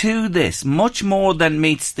lot to this, much more than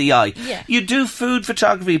meets the eye. Yeah. You do food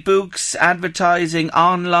photography, books, advertising,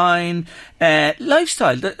 online,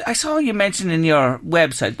 lifestyle. I saw you mention in your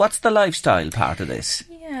website. What's the lifestyle part of this?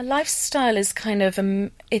 Yeah, lifestyle is kind of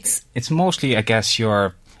it's mostly, I guess,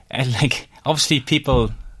 your like, obviously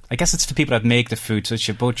people, I guess it's the people that make the food, so it's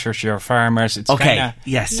your butchers, your farmers. It's okay, kinda,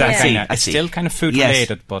 yes, it's still kind of food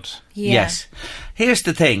related, but yes. Here's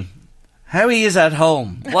the thing. How he is at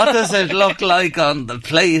home. What does it look like on the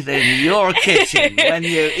plate in your kitchen when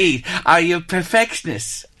you eat? Are you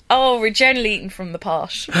perfectionists? Oh, we're generally eating from the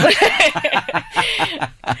pot. You would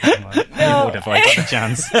if I got a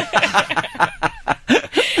chance.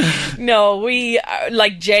 No, we are,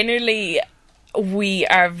 like, generally we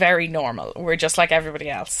are very normal. We're just like everybody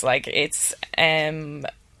else. Like, it's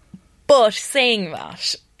but saying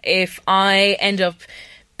that, if I end up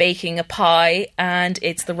baking a pie and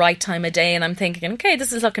it's the right time of day and I'm thinking, okay,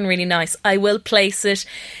 this is looking really nice, I will place it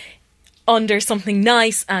under something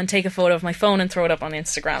nice and take a photo of my phone and throw it up on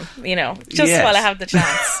Instagram, you know, just while I have the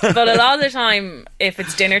chance. But a lot of the time, if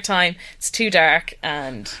it's dinner time, it's too dark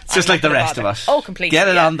and it's just like the rest of us. Oh, completely. Get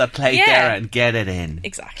it on the plate there and get it in.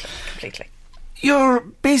 Exactly, completely. You're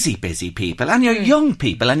busy people, and you're young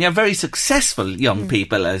people, and you're very successful young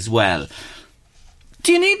people as well.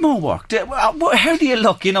 Do you need more work? How do you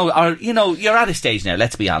look? You know, or you're at a stage now.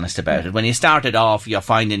 Let's be honest about it. When you started off, you're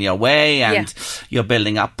finding your way and you're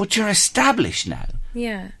building up, but you're established now.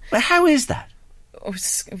 Yeah. But how is that? I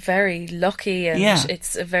was very lucky, and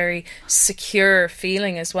it's a very secure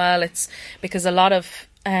feeling as well. It's because a lot of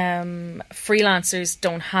freelancers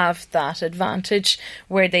don't have that advantage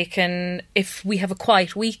where they can, if we have a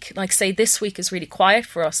quiet week, like say this week is really quiet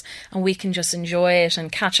for us, and we can just enjoy it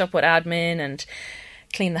and catch up with admin and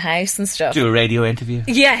clean the house and stuff. Do a radio interview.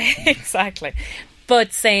 Yeah, exactly.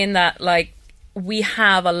 But saying that, like, we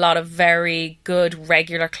have a lot of very good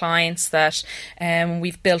regular clients that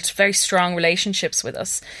we've built very strong relationships with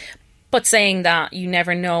us. But saying that, you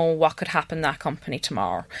never know what could happen in that company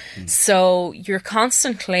tomorrow. So you're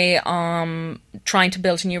constantly trying to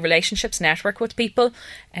build new relationships, network with people.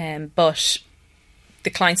 But the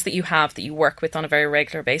clients that you have, that you work with on a very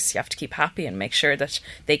regular basis, you have to keep happy and make sure that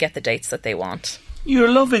they get the dates that they want.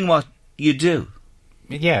 You're loving what you do.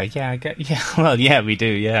 Yeah, well, yeah, we do,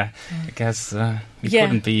 yeah. I guess we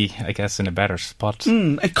couldn't be, I guess, in a better spot.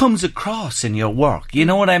 It comes across in your work, you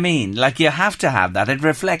know what I mean? Like, you have to have that. It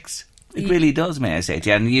reflects. It really does, may I say to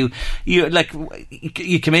you. And you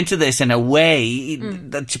come into this in a way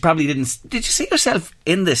that you probably didn't... Did you see yourself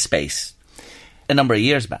in this space a number of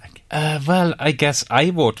years back? Well, I guess I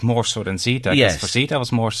would more so than Zita. Yes. For Zita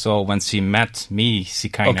was more so when she met me, she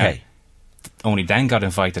kind of... only then got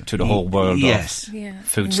invited to the whole world of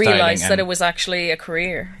food styling. Realised that it was actually a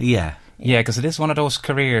career. Yeah, because it is one of those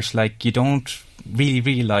careers, like, you don't really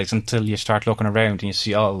realise until you start looking around and you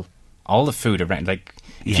see all the food around. Like,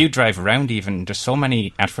 if you drive around even, there's so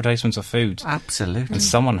many advertisements of food. Absolutely. And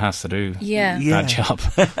someone has to do that job.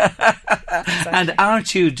 Exactly. And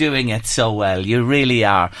aren't you doing it so well? You really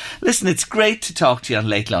are. Listen, it's great to talk to you on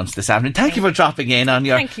Late Lunch this afternoon. Thank you for dropping in on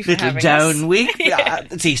your little down week.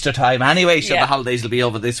 It's Easter time anyway, so the holidays will be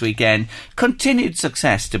over this weekend. Continued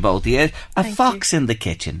success to both of you. A fox in the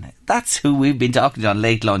kitchen. That's who we've been talking to on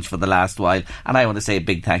Late Lunch for the last while. And I want to say a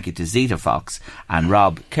big thank you to Zita Fox and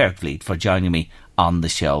Rob Kirkfleet for joining me on the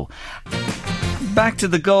show. Back to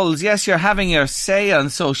the goals. Yes, you're having your say on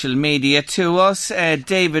social media to us.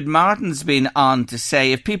 David Martin's been on to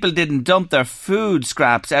say if people didn't dump their food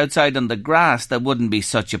scraps outside on the grass, that wouldn't be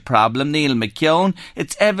such a problem. Neil McKeown,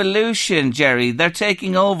 it's evolution, Jerry. They're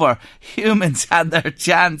taking over. Humans had their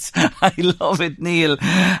chance. I love it, Neil.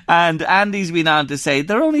 And Andy's been on to say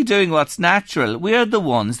they're only doing what's natural. We're the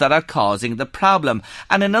ones that are causing the problem.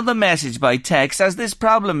 And another message by text, as this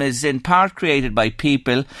problem is in part created by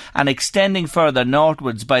people and extending further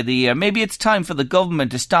northwards by the year, maybe it's time for the government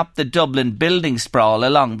to stop the Dublin building sprawl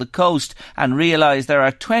along the coast and realise there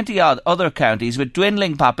are 20 odd other counties with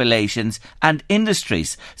dwindling populations and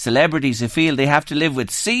industries. Celebrities who feel they have to live with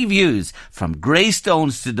sea views from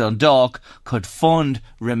Greystones to Dundalk could fund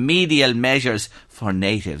remedial measures for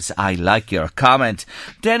natives. I like your comment.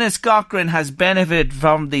 Dennis Cochran has benefited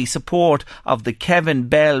from the support of the Kevin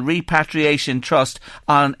Bell Repatriation Trust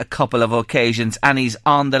on a couple of occasions, and he's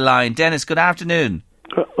on the line. Dennis, good afternoon.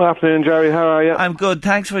 Good afternoon, Jerry. How are you? I'm good.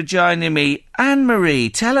 Thanks for joining me.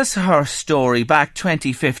 Anne-Marie, tell us her story back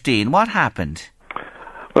 2015. What happened?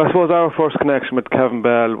 Well, I suppose our first connection with Kevin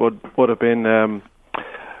Bell would have been a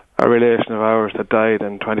relation of ours that died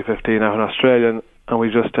in 2015 out in Australia, and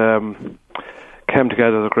we just came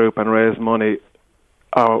together as a group and raised money.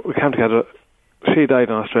 We came together. She died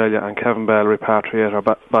in Australia, and Kevin Bell repatriated her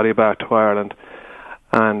body back to Ireland,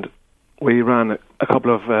 and we ran a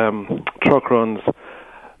couple of truck runs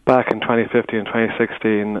back in 2015 and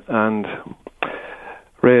 2016 and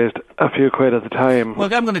raised a few quid at the time.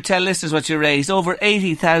 Well, I'm going to tell listeners what you raised. Over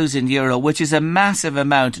 €80,000, which is a massive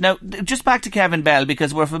amount. Now, just back to Kevin Bell,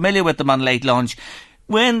 because we're familiar with them on Late Lunch.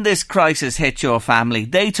 When this crisis hit your family,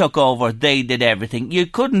 they took over, they did everything. You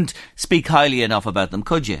couldn't speak highly enough about them,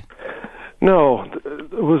 could you? No,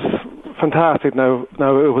 it was fantastic. Now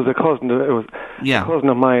it was a cousin. It was a cousin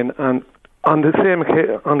of mine, and on the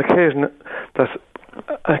occasion that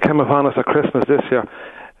came upon us at Christmas this year,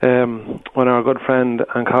 when our good friend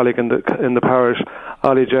and colleague in the parish,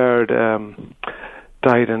 Ollie Jared,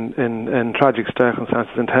 died in tragic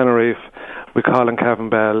circumstances in Tenerife, we call him Kevin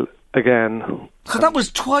Bell again. So that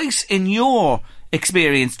was twice in your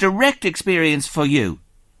experience, direct experience for you.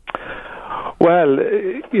 Well,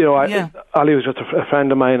 Ollie was just a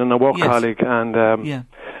friend of mine and a work colleague, and the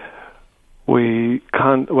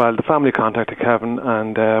family contacted Kevin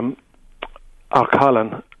and our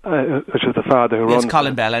Colin, which is the father who runs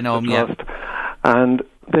Colin Bell, I know him, trust, and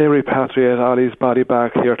they repatriated Ollie's body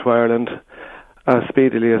back here to Ireland as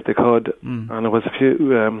speedily as they could, and it was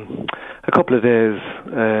a couple of days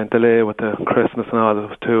delay with the Christmas and all that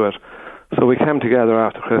was to it. So we came together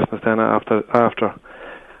after Christmas. Then after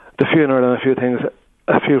the funeral and a few things,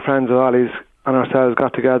 a few friends of Ollie's and ourselves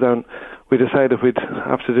got together, and we decided we'd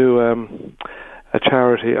have to do a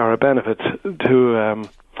charity or a benefit to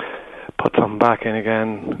put something back in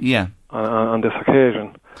again on this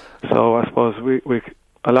occasion. So I suppose we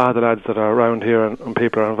a lot of the lads that are around here and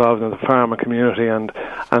people are involved in the farming community and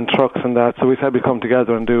trucks and that. So we said we'd come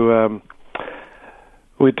together and do a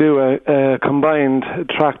combined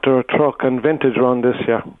tractor, truck and vintage run this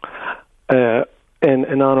year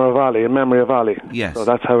in honour of Ollie, in memory of Ollie. Yes. So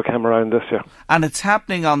that's how it came around this year. And it's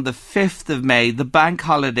happening on the 5th of May, the bank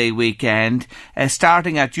holiday weekend,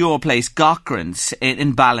 starting at your place, Cochran's,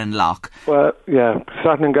 in Ballinlough. Well, yeah,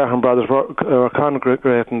 starting in Gahan Brothers, we're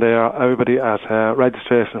congregating there, everybody at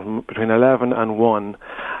registration between 11 and 1.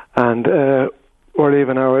 And we're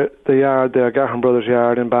leaving the yard there, Gahan Brothers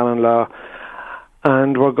yard in Ballinlough,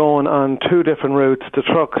 and we're going on two different routes. The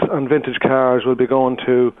trucks and vintage cars will be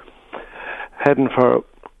heading for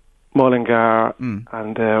Mullingar,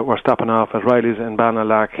 and we're stopping off at Riley's in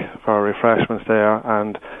Ballinlough for refreshments there,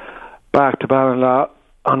 and back to Ballinlough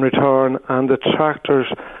on return. And the tractors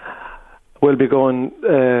will be going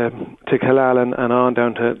to Killallen and on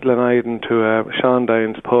down to Gleneiden to Sean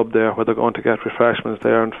Dine's pub there, where they're going to get refreshments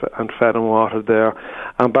there and fed and watered there,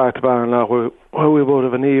 and back to Ballinlough where we would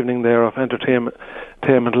have an evening there of entertainment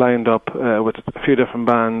lined up with a few different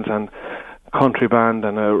bands and country band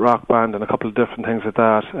and a rock band and a couple of different things like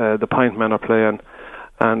that. The Pint Men are playing,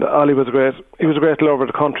 and Ollie was great. He was a great lover of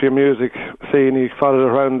the country and music scene. He followed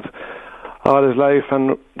around all his life,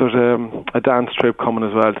 and there's a dance troupe coming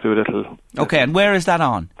as well to do a little. Okay, and where is that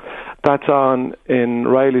on? That's on in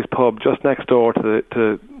Riley's pub, just next door to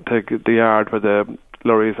the yard where the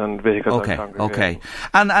lorries and vehicles are congregating. Okay.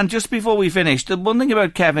 And just before we finish, the one thing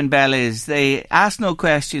about Kevin Bell is they ask no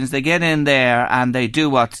questions, they get in there and they do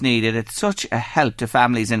what's needed. It's such a help to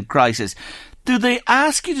families in crisis. Do they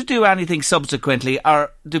ask you to do anything subsequently,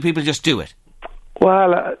 or do people just do it?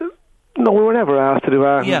 Well, no, we were never asked to do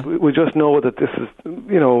anything. Yeah. We just know that this is,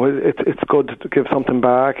 it's good to give something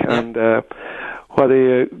back, and whether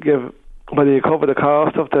you cover the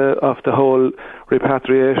cost of the whole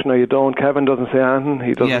repatriation or you don't. Kevin doesn't say anything.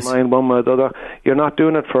 He doesn't mind one way or the other. You're not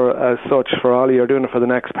doing it for Ollie. You're doing it for the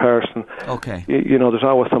next person. Okay. There's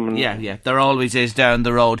always someone. Yeah. There always is down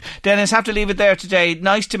the road. Dennis, have to leave it there today.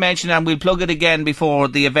 Nice to mention, and we'll plug it again before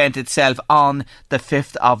the event itself on the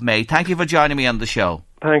 5th of May. Thank you for joining me on the show.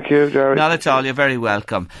 Thank you, Jerry. Not at all, you're very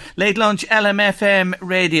welcome. Late Lunch, LMFM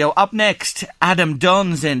Radio. Up next, Adam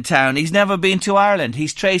Dunn's in town. He's never been to Ireland.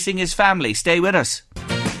 He's tracing his family. Stay with us.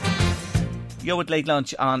 You're with Late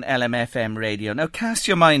Lunch on LMFM Radio. Now, cast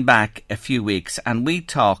your mind back a few weeks and we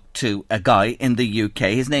talked to a guy in the UK.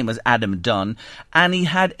 His name was Adam Dunn, and he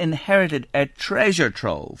had inherited a treasure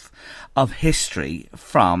trove of history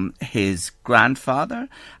from his grandfather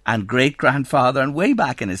and great-grandfather and way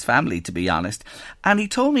back in his family, to be honest. And he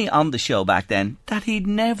told me on the show back then that he'd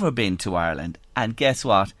never been to Ireland. And guess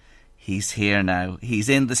what? He's here now. He's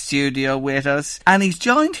in the studio with us. And he's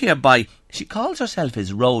joined here by, she calls herself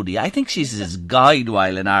his roadie. I think she's his guide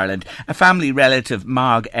while in Ireland. A family relative,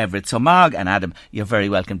 Marg Everett. So Marg and Adam, you're very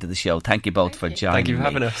welcome to the show. Thank you both for joining me. Thank you for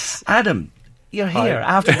having us. Adam, you're here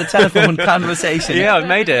after the telephone conversation. Yeah, I've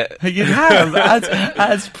made it. You have,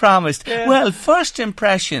 as promised. Yeah. Well, first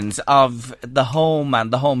impressions of the home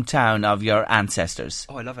and the hometown of your ancestors.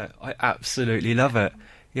 Oh, I love it. I absolutely love it.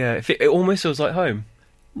 Yeah, it almost feels like home.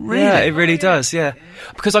 Really? Yeah, it really does, yeah.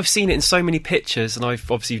 Because I've seen it in so many pictures, and I've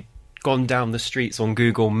obviously gone down the streets on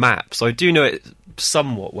Google Maps, so I do know it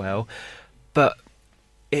somewhat well, but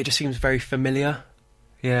it just seems very familiar.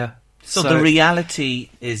 Yeah. So the reality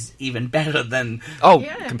is even better than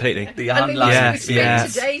completely the online. We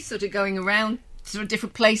spent today sort of going around sort of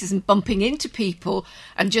different places and bumping into people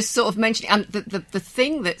and just sort of mentioning, and the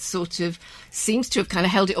thing that sort of seems to have kind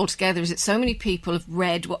of held it all together is that so many people have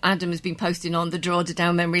read what Adam has been posting on the Drogheda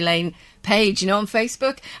Down Memory Lane page, on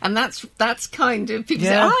Facebook, and that's kind of people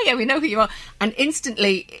say, oh yeah, we know who you are, and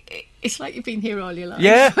instantly it's like you've been here all your life.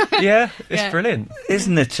 Yeah, it's brilliant.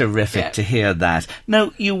 Isn't it terrific to hear that?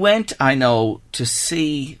 Now, you went, I know, to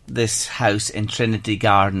see this house in Trinity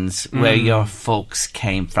Gardens where your folks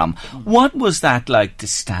came from. What was that like to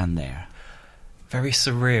stand there? Very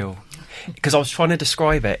surreal. Because I was trying to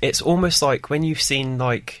describe it. It's almost like when you've seen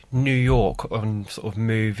like New York on sort of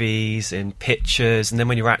movies and pictures, and then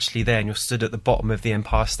when you're actually there and you're stood at the bottom of the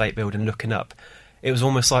Empire State Building looking up. It was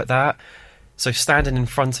almost like that. So standing in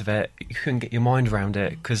front of it, you couldn't get your mind around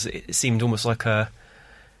it because it seemed almost like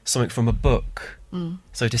something from a book.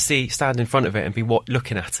 So to stand in front of it and be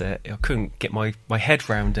looking at it, I couldn't get my head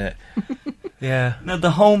round it. Yeah. Now,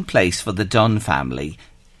 the home place for the Dunn family,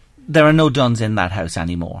 there are no Dunns in that house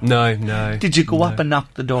anymore. No. Did you go up and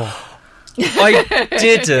knock the door?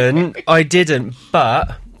 I didn't,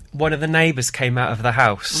 but one of the neighbours came out of the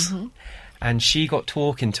house. And she got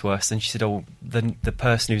talking to us, and she said, "Oh, the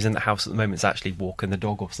person who's in the house at the moment is actually walking the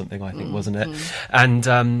dog or something, I think, wasn't it?"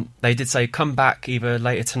 And they did say, "Come back either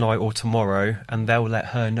later tonight or tomorrow, and they'll let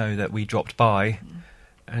her know that we dropped by,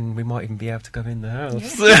 and we might even be able to go in the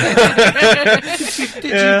house." Did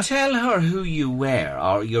you tell her who you were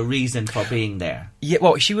or your reason for being there? Yeah,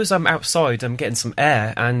 well, she was outside getting some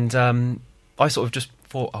air, and I sort of just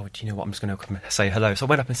thought, oh, do you know what, I'm just going to say hello. So I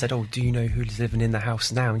went up and said, oh, do you know who's living in the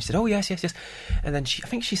house now? And she said, oh, yes. And then I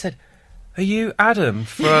think she said, are you Adam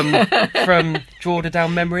from Drogheda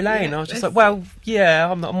Down Memory Lane? And I was just like, well,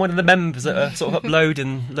 yeah, I'm one of the members that are sort of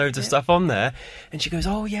uploading loads of stuff on there. And she goes,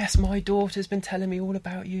 oh, yes, my daughter's been telling me all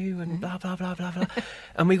about you and blah, blah, blah, blah, blah.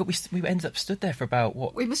 And we ended up stood there for about,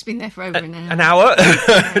 We must have been there for over an hour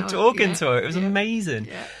talking to her. It was amazing.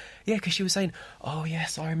 Yeah, because she was saying, oh,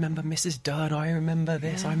 yes, I remember Mrs. Dunn, I remember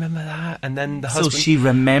this, I remember that. And then the husband... So she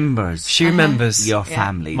remembers. She remembers. Your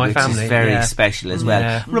family, my which family, is very special as well.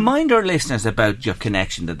 Yeah. Remind our listeners about your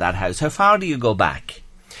connection to that house. How far do you go back?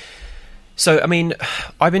 So, I mean,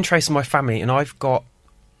 I've been tracing my family, and I've got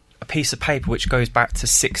a piece of paper which goes back to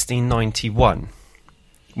 1691,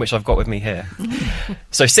 which I've got with me here.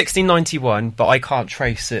 So 1691, but I can't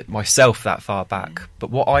trace it myself that far back.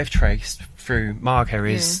 But what I've traced through Marg here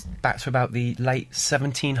is back to about the late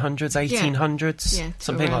 1700s, 1800s,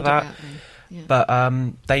 something like that. Yeah. But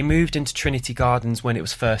they moved into Trinity Gardens when it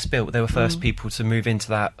was first built. They were first people to move into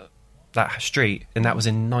that street, and that was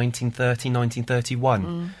in 1930,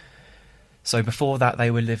 1931. So before that,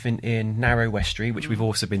 they were living in Narrow West Street, which we've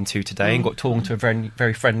also been to today, and got talking to a very,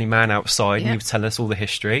 very friendly man outside, and he was telling us all the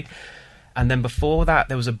history. And then before that,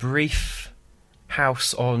 there was a brief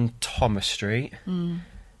house on Thomas Street, and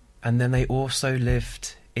then they also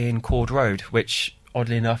lived in Cord Road, which,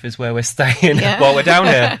 oddly enough, is where we're staying while we're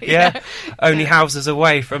down here. Only houses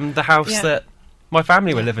away from the house that my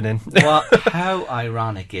family were living in. Well, how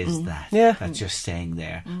ironic is that? That you're staying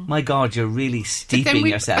there. My God, you're really steeping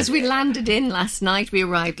yourself. As we landed in last night, we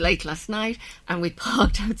arrived late last night, and we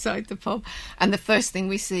parked outside the pub, and the first thing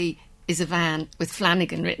we see is a van with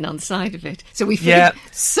Flanagan written on the side of it. So we feel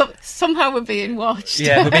somehow we're being watched.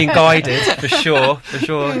 Yeah, we're being guided, for sure.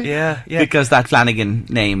 Yeah. Because that Flanagan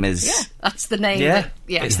name is... Yeah, that's the name. Yeah,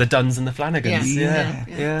 it's the Duns and the Flanagans.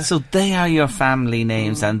 Yeah. So they are your family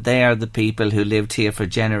names, and they are the people who lived here for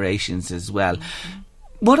generations as well.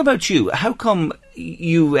 What about you? How come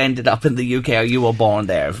you ended up in the UK, or you were born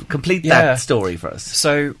there? Complete that story for us.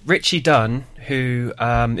 So Richie Dunn, who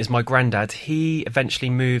is my granddad, he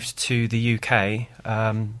eventually moved to the UK,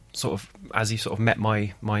 sort of as he sort of met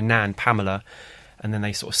my nan, Pamela, and then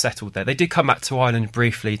they sort of settled there. They did come back to Ireland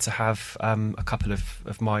briefly to have a couple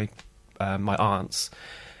of my aunts,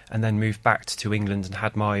 and then moved back to England and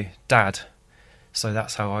had my dad. So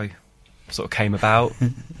that's how I sort of came about,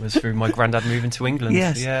 was through my granddad moving to England.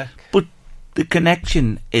 Yes. Yeah. But the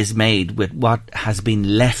connection is made with what has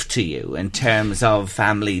been left to you in terms of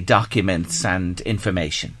family documents and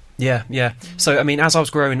information. Yeah. So, I mean, as I was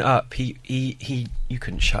growing up, he you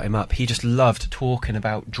couldn't shut him up. He just loved talking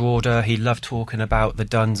about Drogheda. He loved talking about the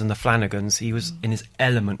Duns and the Flanagans. He was in his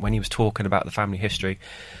element when he was talking about the family history.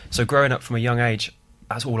 So growing up from a young age,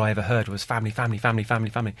 that's all I ever heard was family.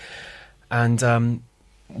 And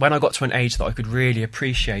when I got to an age that I could really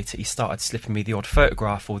appreciate it, he started slipping me the odd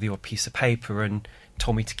photograph or the odd piece of paper and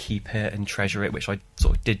told me to keep it and treasure it, which I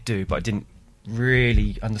sort of did do, but I didn't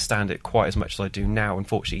really understand it quite as much as I do now.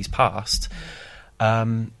 Unfortunately, he's passed.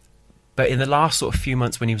 But in the last sort of few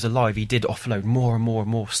months when he was alive, he did offload more and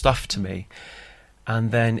more stuff to me.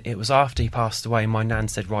 And then it was after he passed away, my nan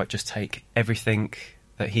said, right, just take everything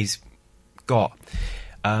that he's got.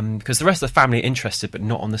 Because the rest of the family are interested, but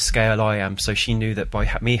not on the scale I am. So she knew that by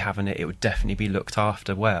me having it, it would definitely be looked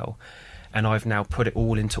after well. And I've now put it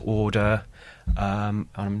all into order. I'm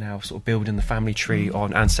now sort of building the family tree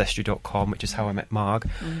on Ancestry.com, which is how I met Marg.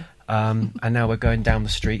 And now we're going down the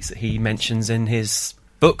streets that he mentions in his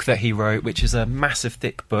book that he wrote, which is a massive,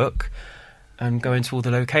 thick book, and going to all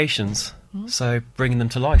the locations. So bringing them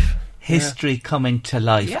to life. History coming to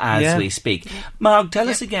life as we speak. Marg, tell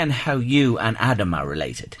us again how you and Adam are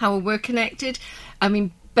related. How we're connected. I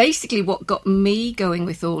mean, basically what got me going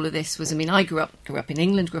with all of this was, I mean, I grew up in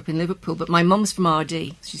England, grew up in Liverpool, but my mum's from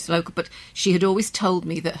RD. She's local, but she had always told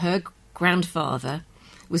me that her grandfather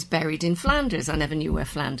was buried in Flanders. I never knew where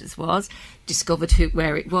Flanders was. Discovered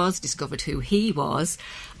where it was, discovered who he was,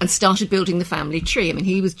 and started building the family tree. I mean,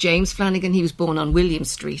 he was James Flanagan. He was born on William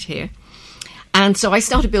Street here. And so I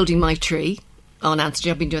started building my tree on Ancestry.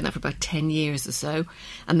 I've been doing that for about 10 years or so.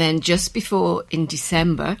 And then just before, in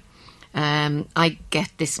December, I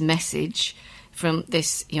get this message from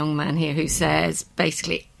this young man here who says,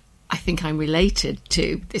 basically, I think I'm related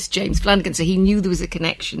to this James Flanagan. So he knew there was a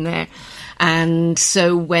connection there. And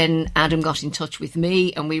so when Adam got in touch with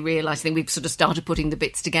me and we realised, I think we sort of started putting the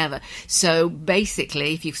bits together. So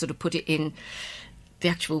basically, if you sort of put it in the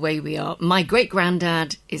actual way we are, my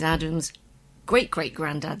great-granddad is Adam's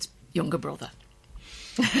great-great-granddad's younger brother.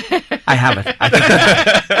 I have it. I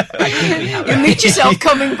think we have it. You meet yourself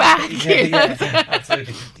coming back.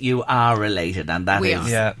 Absolutely. You are related, and that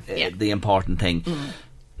is the important thing.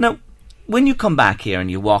 Now, when you come back here and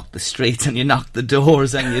you walk the streets and you knock the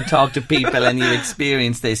doors and you talk to people and you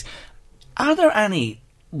experience this, are there any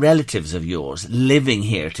relatives of yours living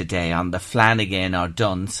here today on the Flanagan or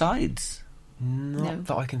Dunn sides? Not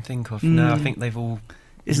that I can think of. No, I think they've all...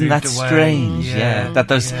 Isn't that away. strange? Yeah, that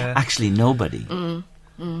there's actually nobody.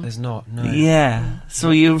 There's not. No. Yeah,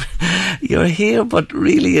 so you're here, but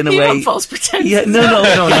really in a You're way, on false pretense. Yeah, no, not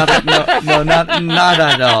at all.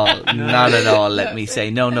 Not at all. Let me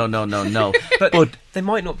say, no. But they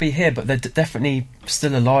might not be here, but they're definitely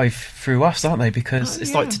still alive through us, aren't they? Because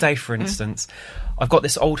it's like today, for instance. I've got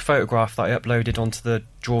this old photograph that I uploaded onto the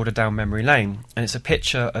Drogheda down memory lane, and it's a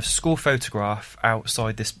picture of school photograph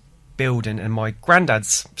outside this building, and my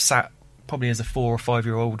granddad's sat probably as a 4 or 5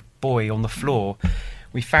 year old boy on the floor.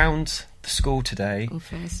 We found the school today,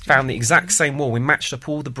 found the exact same wall. We matched up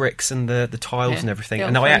all the bricks and the tiles and everything,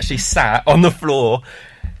 and I actually sat on the floor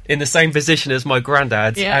in the same position as my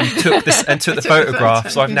granddad and took the photograph.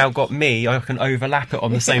 So I've now got me. I can overlap it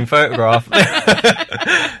on the same photograph.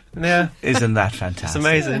 Yeah, isn't that fantastic? It's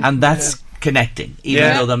amazing, and that's connecting.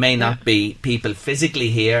 Even though there may not be people physically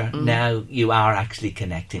here, now you are actually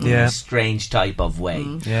connecting in a strange type of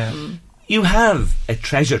way. You have a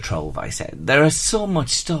treasure trove. I said there is so much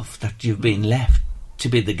stuff that you've been left to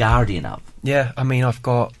be the guardian of. Yeah, I mean, I've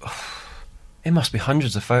got it must be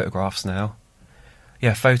hundreds of photographs now.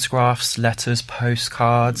 Yeah, photographs, letters,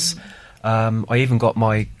 postcards. I even got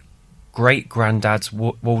my great-granddad's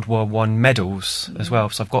World War I medals as well,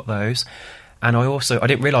 so I've got those. And I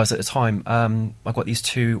didn't realise at the time, I got these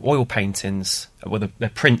 2 oil paintings, well, they're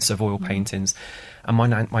prints of oil paintings. And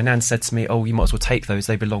my nan said to me, oh, you might as well take those,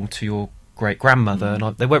 they belong to your great-grandmother.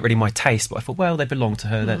 And they weren't really my taste, but I thought, well, they belong to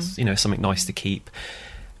her, that's something nice to keep.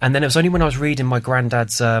 And then it was only when I was reading my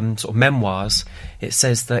granddad's sort of memoirs, it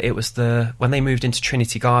says that it was when they moved into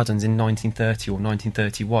Trinity Gardens in 1930 or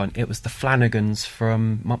 1931, it was the Flanagans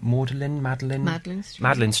from Magdalen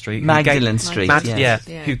Street,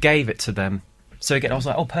 who gave it to them. So again, I was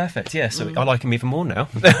like, oh, perfect, yeah, so I like him even more now.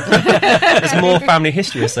 There's more family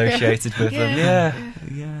history associated with them. Yeah,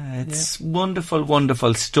 it's wonderful,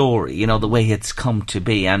 wonderful story, the way it's come to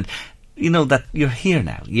be. And that you're here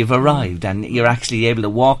now, you've arrived, and you're actually able to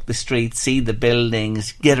walk the streets, see the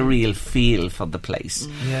buildings, get a real feel for the place.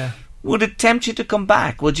 Would it tempt you to come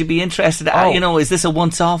back? Would you be interested? Is this a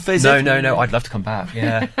once-off visit? No, I'd love to come back,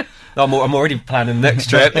 yeah. I'm already planning the next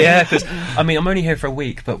trip, because, I'm only here for a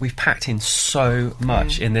week, but we've packed in so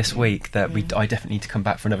much in this week that I definitely need to come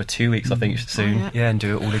back for another 2 weeks, I think, soon, and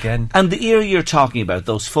do it all again. And the era you're talking about,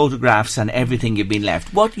 those photographs and everything you've been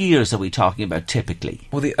left, what years are we talking about typically?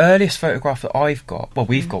 Well, the earliest photograph that I've got,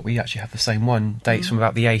 we actually have the same one, dates from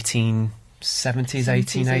about the 1870s,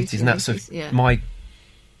 1880s, and that's of my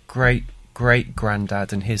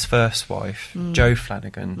great-granddad and his first wife, Joe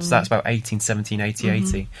Flanagan. So that's about 1870,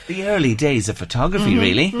 1880. The early days of photography,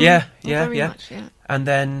 really. Yeah. And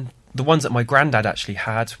then the ones that my granddad actually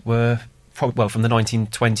had were probably, from the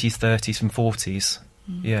 1920s, 30s and 40s.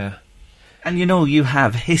 Yeah. And you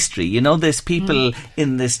have history. There's people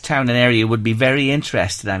in this town and area would be very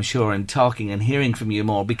interested, I'm sure, in talking and hearing from you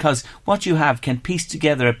more, because what you have can piece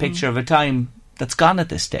together a picture of a time that's gone at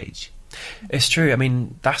this stage. It's true.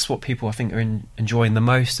 That's what people, I think, are enjoying the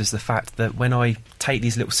most, is the fact that when I take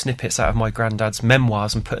these little snippets out of my granddad's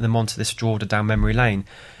memoirs and put them onto this drawer down memory lane,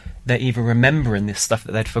 they're either remembering this stuff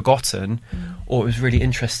that they'd forgotten, or it was really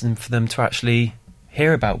interesting for them to actually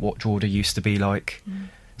hear about what Drogheda used to be like.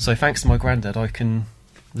 So thanks to my granddad, I can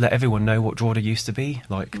let everyone know what Drogheda used to be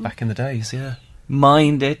like back in the days,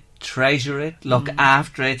 Mind it, treasure it, look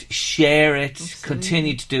after it, share it,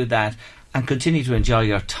 continue to do that. And continue to enjoy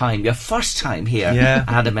your first time here,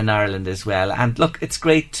 Adam, in Ireland as well. And look, it's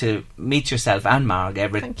great to meet yourself and Marg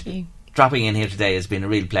Everett. Thank you. Dropping in here today has been a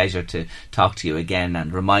real pleasure to talk to you again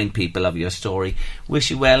and remind people of your story. Wish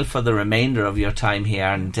you well for the remainder of your time here,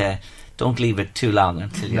 and don't leave it too long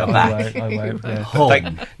until you're back. I won't. Yeah.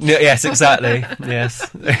 Home. Yes, exactly. Yes,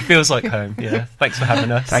 it feels like home. Yeah, thanks for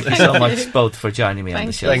having us. Thank you so much both for joining me on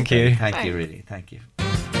the show. Thank you. Thank you, really. Thank you.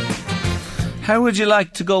 How would you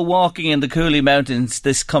like to go walking in the Cooley Mountains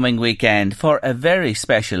this coming weekend? For a very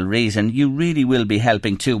special reason, you really will be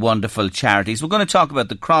helping 2 wonderful charities. We're going to talk about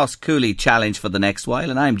the Cross Cooley Challenge for the next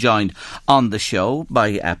while, and I'm joined on the show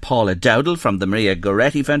by Paula Dowdall from the Maria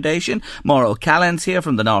Goretti Foundation, Mauro Callens here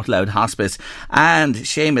from the North Louth Hospice, and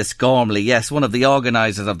Seamus Gormley, yes, one of the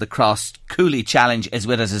organisers of the Cross Cooley Challenge, is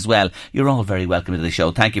with us as well. You're all very welcome to the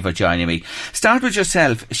show. Thank you for joining me. Start with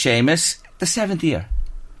yourself, Seamus, the 7th year.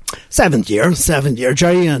 7th year,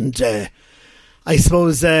 Jerry, and I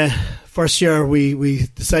suppose first year we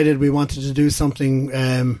decided we wanted to do something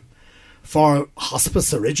for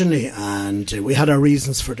hospice originally, and we had our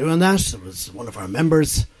reasons for doing that. It was one of our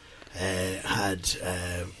members had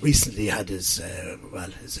recently had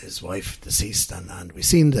his wife deceased, and we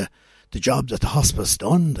seen the job that the hospice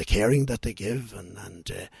done, the caring that they give,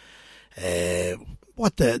 and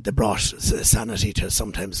what they brought sanity to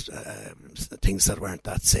sometimes things that weren't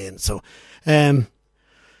that sane. So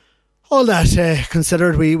all that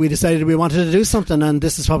considered, we decided we wanted to do something, and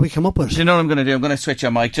this is what we come up with. Do you know what I'm going to do? I'm going to switch your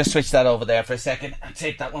mic. Just switch that over there for a second and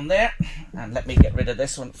take that one there, and let me get rid of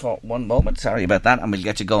this one for one moment. Sorry about that, and we'll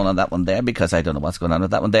get you going on that one there, because I don't know what's going on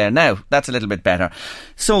with that one there. Now, that's a little bit better.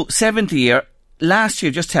 So, 7th year. Last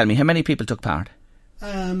year, just tell me, how many people took part?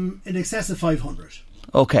 In excess of 500.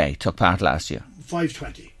 Okay, took part last year.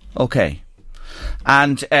 520. Okay.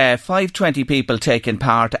 And 520 people taking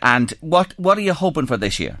part. And what are you hoping for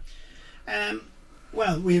this year?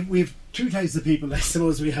 Well, we've two types of people. I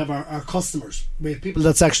suppose we have our customers. We have people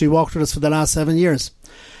that's actually walked with us for the last 7 years.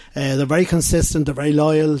 They're very consistent, they're very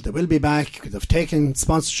loyal, they will be back, they've taken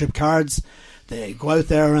sponsorship cards, they go out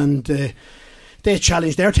there and they're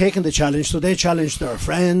taking the challenge, so they challenge their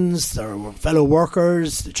friends, their fellow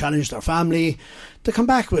workers, they challenge their family, they come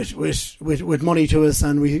back with money to us,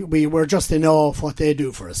 and we're just in awe of what they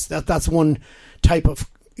do for us. That's one type of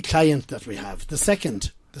client that we have. The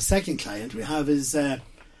second client we have is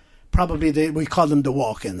probably we call them the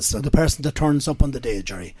walk-ins, so the person that turns up on the day,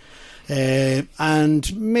 Jerry.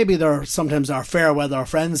 And maybe they're sometimes our fair weather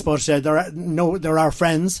friends, but they're our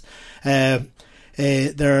friends. We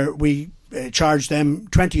charge them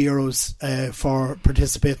 €20 for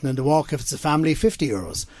participating in the walk. If it's a family,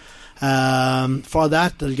 €50. For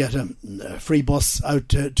that, they'll get a free bus out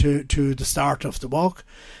to the start of the walk.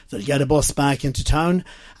 They'll get a bus back into town,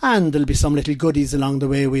 and there'll be some little goodies along the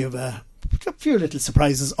way. We have a few little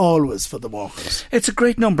surprises always for the walkers. It's a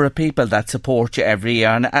great number of people that support you every year,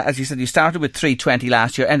 and as you said, you started with 320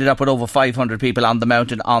 last year, ended up with over 500 people on the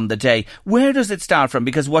mountain on the day. Where does it start from?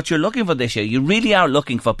 Because what you're looking for this year, you really are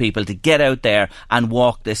looking for people to get out there and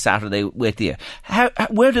walk this Saturday with you.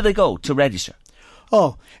 Where do they go to register?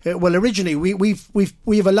 Oh, well, originally we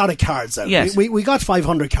have a lot of cards out. Yes. We got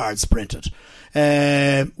 500 cards printed.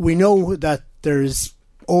 We know that there's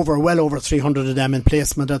well over 300 of them in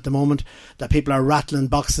placement at the moment, that people are rattling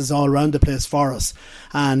boxes all around the place for us,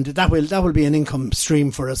 and that will be an income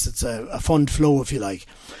stream for us. It's a fund flow, if you like.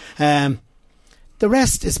 The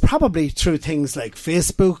rest is probably through things like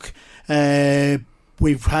Facebook.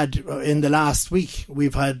 We've had, in the last week,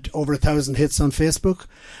 we've had over 1,000 hits on Facebook.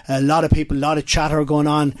 A lot of people, a lot of chatter going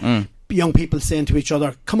on. Young people saying to each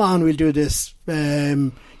other, come on, we'll do this.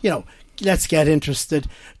 Let's get interested.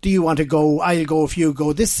 Do you want to go? I'll go if you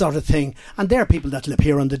go. This sort of thing. And there are people that will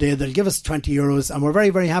appear on the day. They'll give us €20, and we're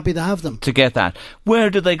very, very happy to have them. To get that.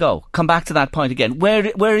 Where do they go? Come back to that point again.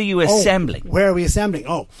 Where are you assembling? Where are we assembling?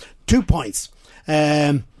 2 points.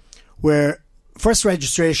 Where first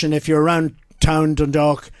registration, if you're around town,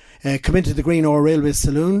 Dundalk, come into the Green Ore Railway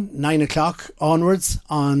Saloon, 9 o'clock onwards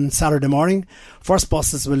on Saturday morning. First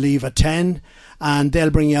buses will leave at 10, and they'll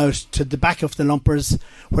bring you out to the back of the Lumpers,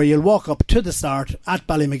 where you'll walk up to the start at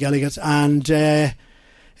Ballymcgilligan, and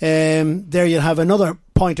there you'll have another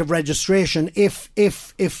point of registration if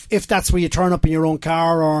that's where you turn up in your own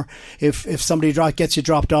car, or if somebody gets you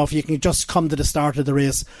dropped off, you can just come to the start of the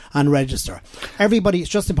race and register. Everybody, it's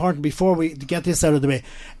just important before we get this out of the way,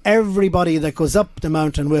 everybody that goes up the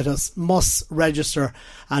mountain with us must register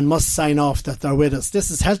and must sign off that they're with us. This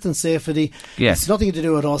is health and safety. Yes. It's nothing to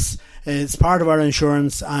do with us. It's part of our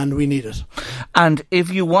insurance, and we need it. And if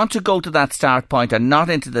you want to go to that start point and not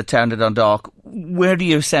into the town of Dundalk, where do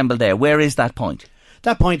you assemble there? Where is that point?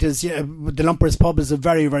 That point is, the Lumpers pub is a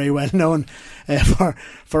very, very well known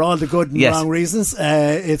for all the good and wrong reasons.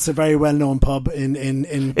 It's a very well known pub in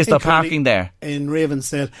Is there parking there? In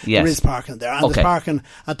Ravensdale. Yes. There is parking there, and there's parking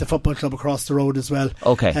at the football club across the road as well.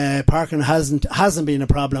 Okay. Parking hasn't been a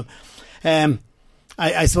problem.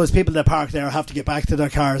 I suppose people that park there have to get back to their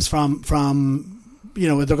cars from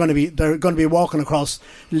they're going to be walking across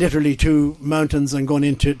literally 2 mountains and going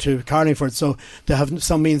into Carlingford, so they have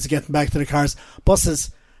some means of getting back to their cars. Buses,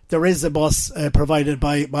 there is a bus provided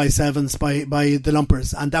by Sevens by the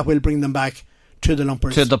Lumpers, and that will bring them back to the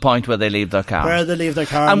Lumpers, to the point where they leave their car.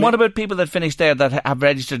 And what about people that finish there that have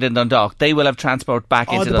registered in Dundalk? They will have transport back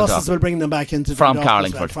into Dundalk. The buses will bring them back into from Dundalk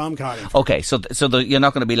Carlingford. From Carlingford. Okay, so you're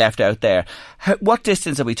not going to be left out there. What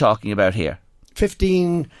distance are we talking about here?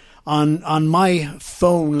 15. On my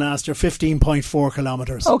phone last year, 15.4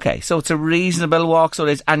 kilometres. Okay, so it's a reasonable walk, so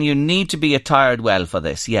it is, and you need to be attired well for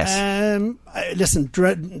this, yes. Listen,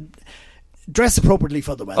 dress appropriately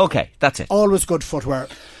for the weather. Okay, that's it. Always good footwear.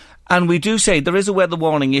 And we do say there is a weather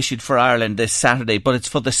warning issued for Ireland this Saturday, but it's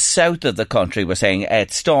for the south of the country. We're saying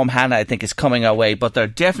Storm Hannah, I think, is coming our way, but they're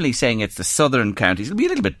definitely saying it's the southern counties. It'll be a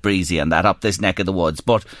little bit breezy on that up this neck of the woods,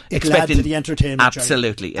 but it'll add to the entertainment.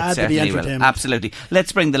 Absolutely, it certainly will. Absolutely.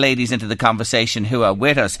 Let's bring the ladies into the conversation who are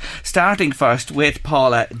with us. Starting first with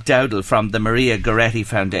Paula Dowdall from the Maria Goretti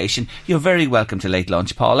Foundation. You're very welcome to Late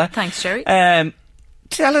Lunch, Paula. Thanks, Jerry.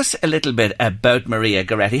 Tell us a little bit about Maria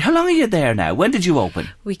Goretti. How long are you there now? When did you open?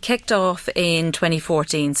 We kicked off in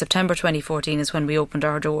 2014. September 2014 is when we opened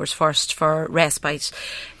our doors first for respite.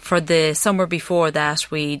 For the summer before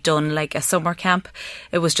that, we done like a summer camp.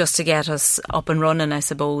 It was just to get us up and running, I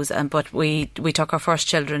suppose. But we took our first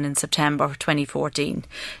children in September 2014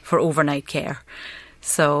 for overnight care.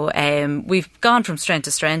 So we've gone from strength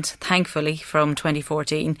to strength, thankfully, from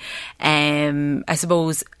 2014. I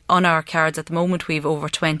suppose on our cards at the moment we've over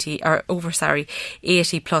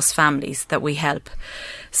 80 plus families that we help.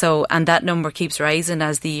 So, and that number keeps rising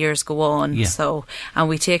as the years go on. Yeah. So, and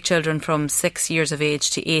we take children from 6 years of age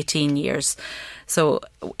to 18 years. So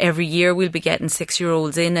every year we'll be getting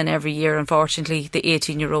 6-year-olds in, and every year, unfortunately, the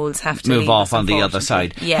 18-year-olds have to move leave off us, on the other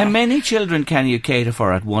side. Yeah. How many children can you cater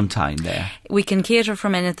for at one time there? We can cater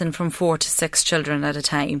from anything from 4 to 6 children at a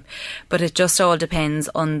time, but it just all depends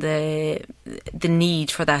on the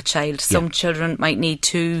need for that child. Some children might need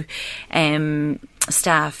 2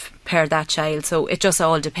 staff per that child, so it just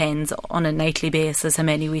all depends on a nightly basis how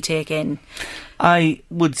many we take in. I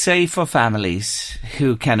would say for families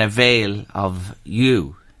who can avail of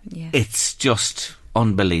you, it's just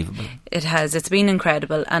unbelievable. It's been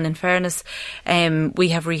incredible, and in fairness, we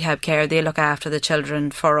have rehab care. They look after the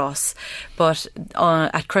children for us, but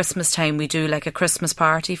at Christmas time we do like a Christmas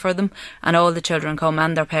party for them, and all the children come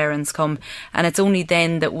and their parents come, and it's only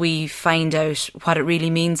then that we find out what it really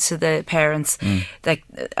means to the parents. Like,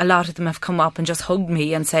 a lot of them have come up and just hugged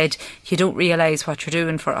me and said, you don't realise what you're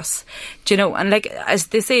doing for us, do you know? And like, as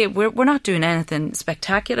they say, we're not doing anything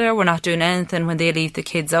spectacular, we're not doing anything when they leave the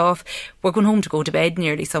kids off. We're going home to go to bed,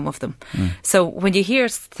 nearly, some of them. So when you hear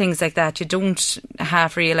things like that, you don't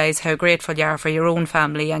half realise how grateful you are for your own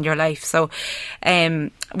family and your life. So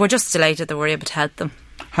we're just delighted that we're able to help them.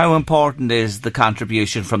 How important is the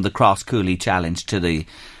contribution from the Cross Cooley Challenge to the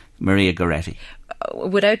Maria Goretti?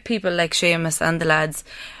 Without people like Seamus and the lads,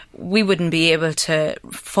 we wouldn't be able to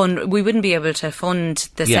fund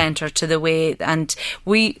the centre to the way, and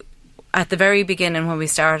we, at the very beginning when we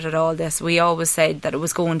started all this, we always said that it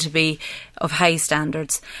was going to be of high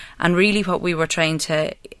standards, and really what we were trying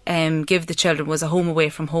to give the children was a home away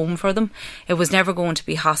from home for them. It was never going to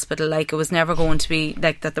be hospital-like. It was never going to be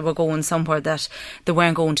like that they were going somewhere that they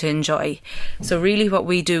weren't going to enjoy. So really what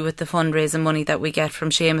we do with the fundraising money that we get from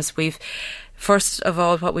Seamus, first of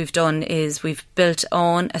all, what we've done is we've built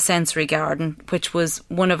on a sensory garden, which was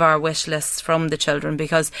one of our wish lists from the children,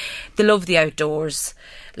 because they love the outdoors.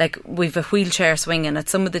 Like, we've a wheelchair swing in it.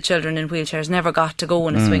 Some of the children in wheelchairs never got to go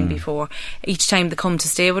on a swing before. Each time they come to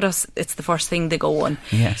stay with us, it's the first thing they go on.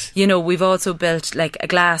 Yes. You know, we've also built like a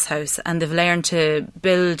glass house, and they've learned to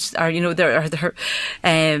build, or you know, their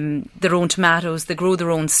own tomatoes. They grow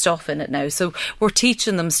their own stuff in it now. So we're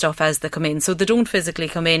teaching them stuff as they come in. So they don't physically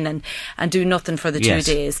come in and do nothing for the 2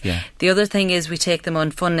 days. Yeah. The other thing is we take them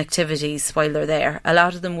on fun activities while they're there. A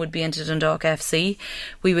lot of them would be into Dundalk FC.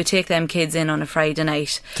 We would take them kids in on a Friday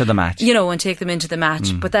night to the match, you know, and take them into the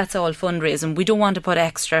match. But that's all fundraising. We don't want to put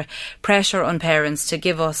extra pressure on parents to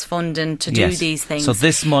give us funding to do these things. So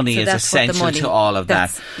this money is essential to all of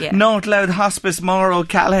that. North Louth Hospice, Maura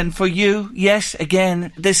O'Callaghan, for you, yes,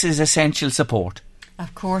 again, this is essential support.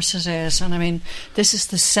 Of course it is. And I mean, this is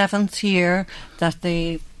the 7th year that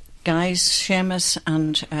the guys, Seamus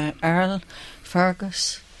and Earl,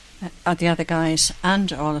 Fergus, the other guys,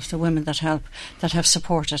 and all of the women that help, that have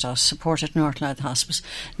supported North Louth Hospice.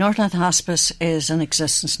 North Louth Hospice is in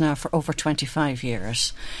existence now for over 25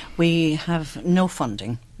 years. We have no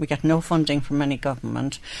funding. We get no funding from any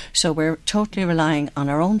government, so we're totally relying on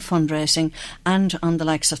our own fundraising and on the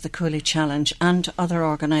likes of the Cooley Challenge and other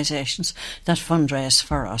organisations that fundraise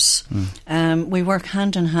for us. We work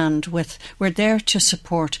hand in hand we're there to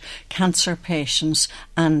support cancer patients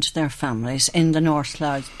and their families in the North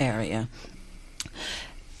Louth area.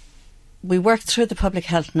 We work through the public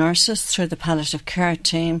health nurses, through the palliative care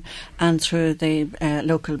team, and through the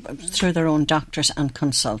through their own doctors and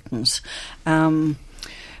consultants.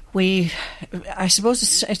 I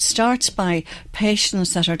suppose it starts by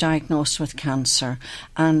patients that are diagnosed with cancer,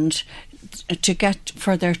 and to get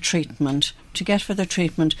further treatment,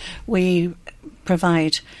 we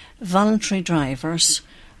provide voluntary drivers,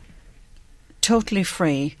 totally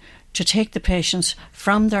free, to take the patients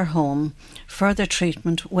from their home, further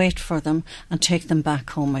treatment, wait for them, and take them back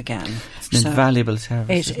home again. It's an invaluable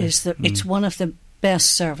service. It's one of the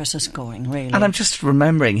best services going, really. And I'm just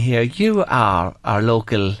remembering here, you are our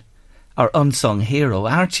local, our unsung hero,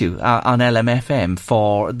 aren't you, on LMFM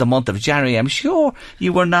for the month of January. I'm sure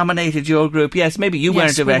you were nominated, your group. Yes, maybe you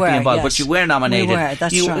weren't directly involved, but you were nominated. We were,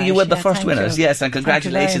 that's right. You were the first winners, yes, and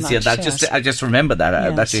congratulations to you. I just remember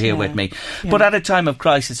that you're here with me. Yeah. But at a time of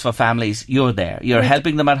crisis for families, you're there. You're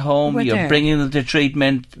helping them at home, you're bringing them to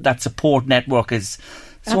treatment. That support network is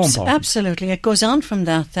so important. Absolutely. It goes on from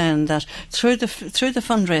that then, that through the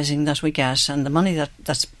fundraising that we get and the money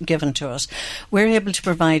that's given to us, we're able to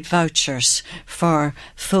provide vouchers for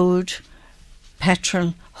food,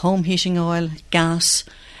 petrol, home heating oil, gas,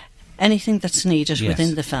 anything that's needed Yes.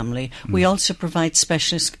 within the family. We also provide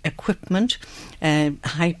specialist equipment,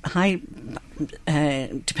 high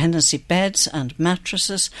dependency beds and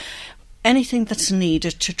mattresses. Anything that's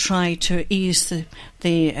needed to try to ease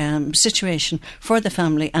the situation for the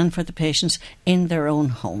family and for the patients in their own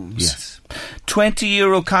homes. Yes.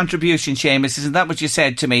 €20 contribution, Seamus, isn't that what you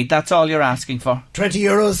said to me? That's all you're asking for?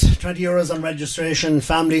 €20 on registration.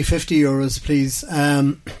 Family, €50, please.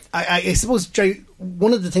 I suppose, Jerry,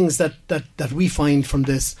 one of the things that we find from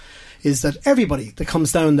this is that everybody that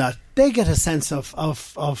comes down that, they get a sense of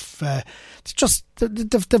just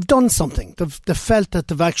they've done something. They've felt that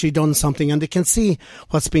they've actually done something, and they can see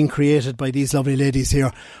what's being created by these lovely ladies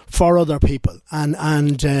here for other people.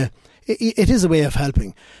 And it is a way of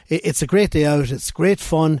helping. It's a great day out. It's great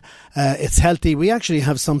fun. It's healthy. We actually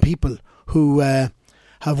have some people who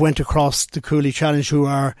have went across the Cooley Challenge who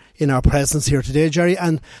are in our presence here today, Jerry,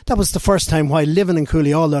 and that was the first time while living in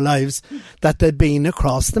Cooley all their lives that they'd been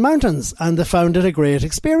across the mountains, and they found it a great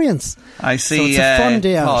experience. I see. So it's a fun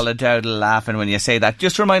day out. Paula Dowdall laughing when you say that.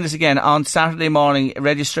 Just remind us again, on Saturday morning,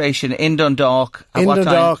 registration in Dundalk. At what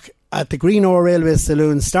Dundalk, time? at the Green Ore Railway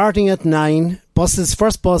Saloon, starting at 9.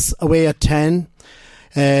 First bus away at 10.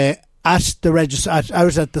 At the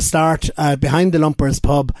out at the start, behind the Lumpers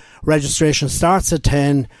pub, registration starts at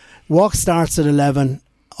 10, walk starts at 11,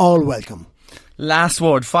 all welcome. Last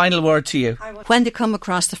word, final word to you. When they come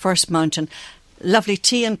across the first mountain, lovely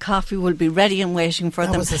tea and coffee will be ready and waiting for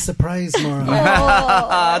them. That was a surprise, Maura.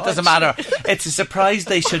 It doesn't matter. It's a surprise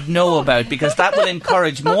they should know about, because that will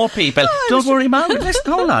encourage more people. Don't worry, Maura.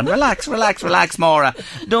 Listen, hold on. Relax, Maura.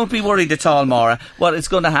 Don't be worried at all, Maura. What is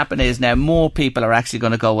going to happen is now more people are actually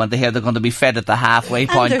going to go when they hear they're going to be fed at the halfway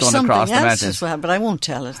point going across the mountains. As well, but I won't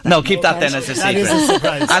tell it. No, keep that then as a secret. That is a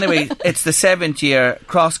surprise. Anyway, it's the 7th year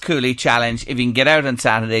Cross Cooley Challenge. If you can get out on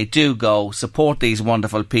Saturday, do go. Support these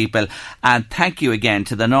wonderful people. And thank you again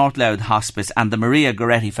to the North Louth Hospice and the Maria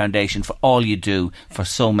Goretti Foundation for all you do for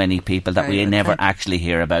so many people that we never actually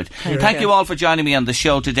hear about. Thank you all for joining me on the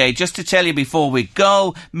show today. Just to tell you before we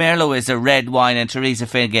go, Merlot is a red wine, and Teresa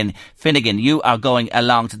Finnegan, you are going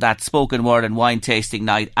along to that spoken word and wine tasting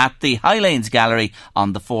night at the Highlanes Gallery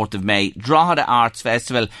on the 4th of May. Drogheda Arts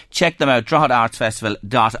Festival. Check them out,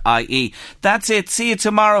 droghedaaartsfestival.ie. That's it. See you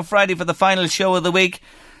tomorrow, Friday, for the final show of the week.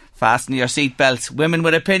 Fasten your seatbelts. Women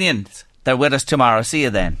with opinions. They're with us tomorrow. See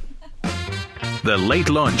you then. The Late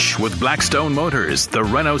Lunch with Blackstone Motors, the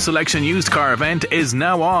Renault Selection used car event, is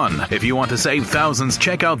now on. If you want to save thousands,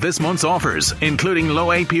 check out this month's offers, including low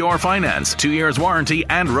APR finance, 2 years warranty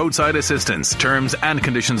and roadside assistance. Terms and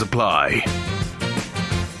conditions apply.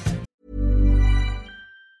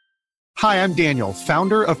 Hi, I'm Daniel,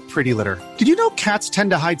 founder of Pretty Litter. Did you know cats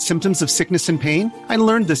tend to hide symptoms of sickness and pain? I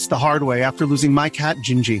learned this the hard way after losing my cat,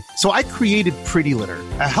 Gingy. So I created Pretty Litter,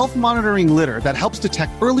 a health monitoring litter that helps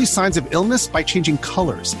detect early signs of illness by changing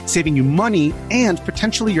colors, saving you money and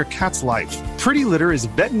potentially your cat's life. Pretty Litter is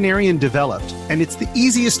veterinarian developed, and it's the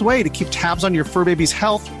easiest way to keep tabs on your fur baby's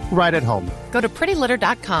health right at home. Go to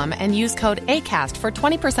prettylitter.com and use code ACAST for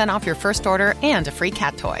 20% off your first order and a free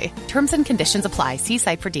cat toy. Terms and conditions apply. See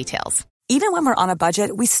site for details. Even when we're on a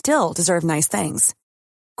budget, we still deserve nice things.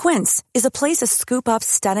 Quince is a place to scoop up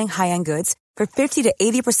stunning high-end goods for 50 to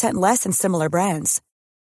 80% less than similar brands.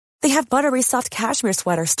 They have buttery soft cashmere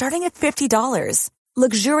sweaters starting at $50,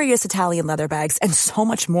 luxurious Italian leather bags, and so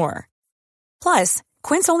much more. Plus,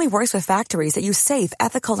 Quince only works with factories that use safe,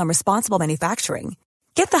 ethical, and responsible manufacturing.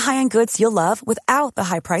 Get the high-end goods you'll love without the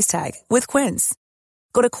high price tag with Quince.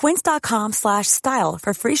 Go to quince.com/style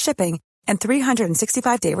for free shipping and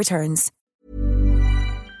 365-day returns.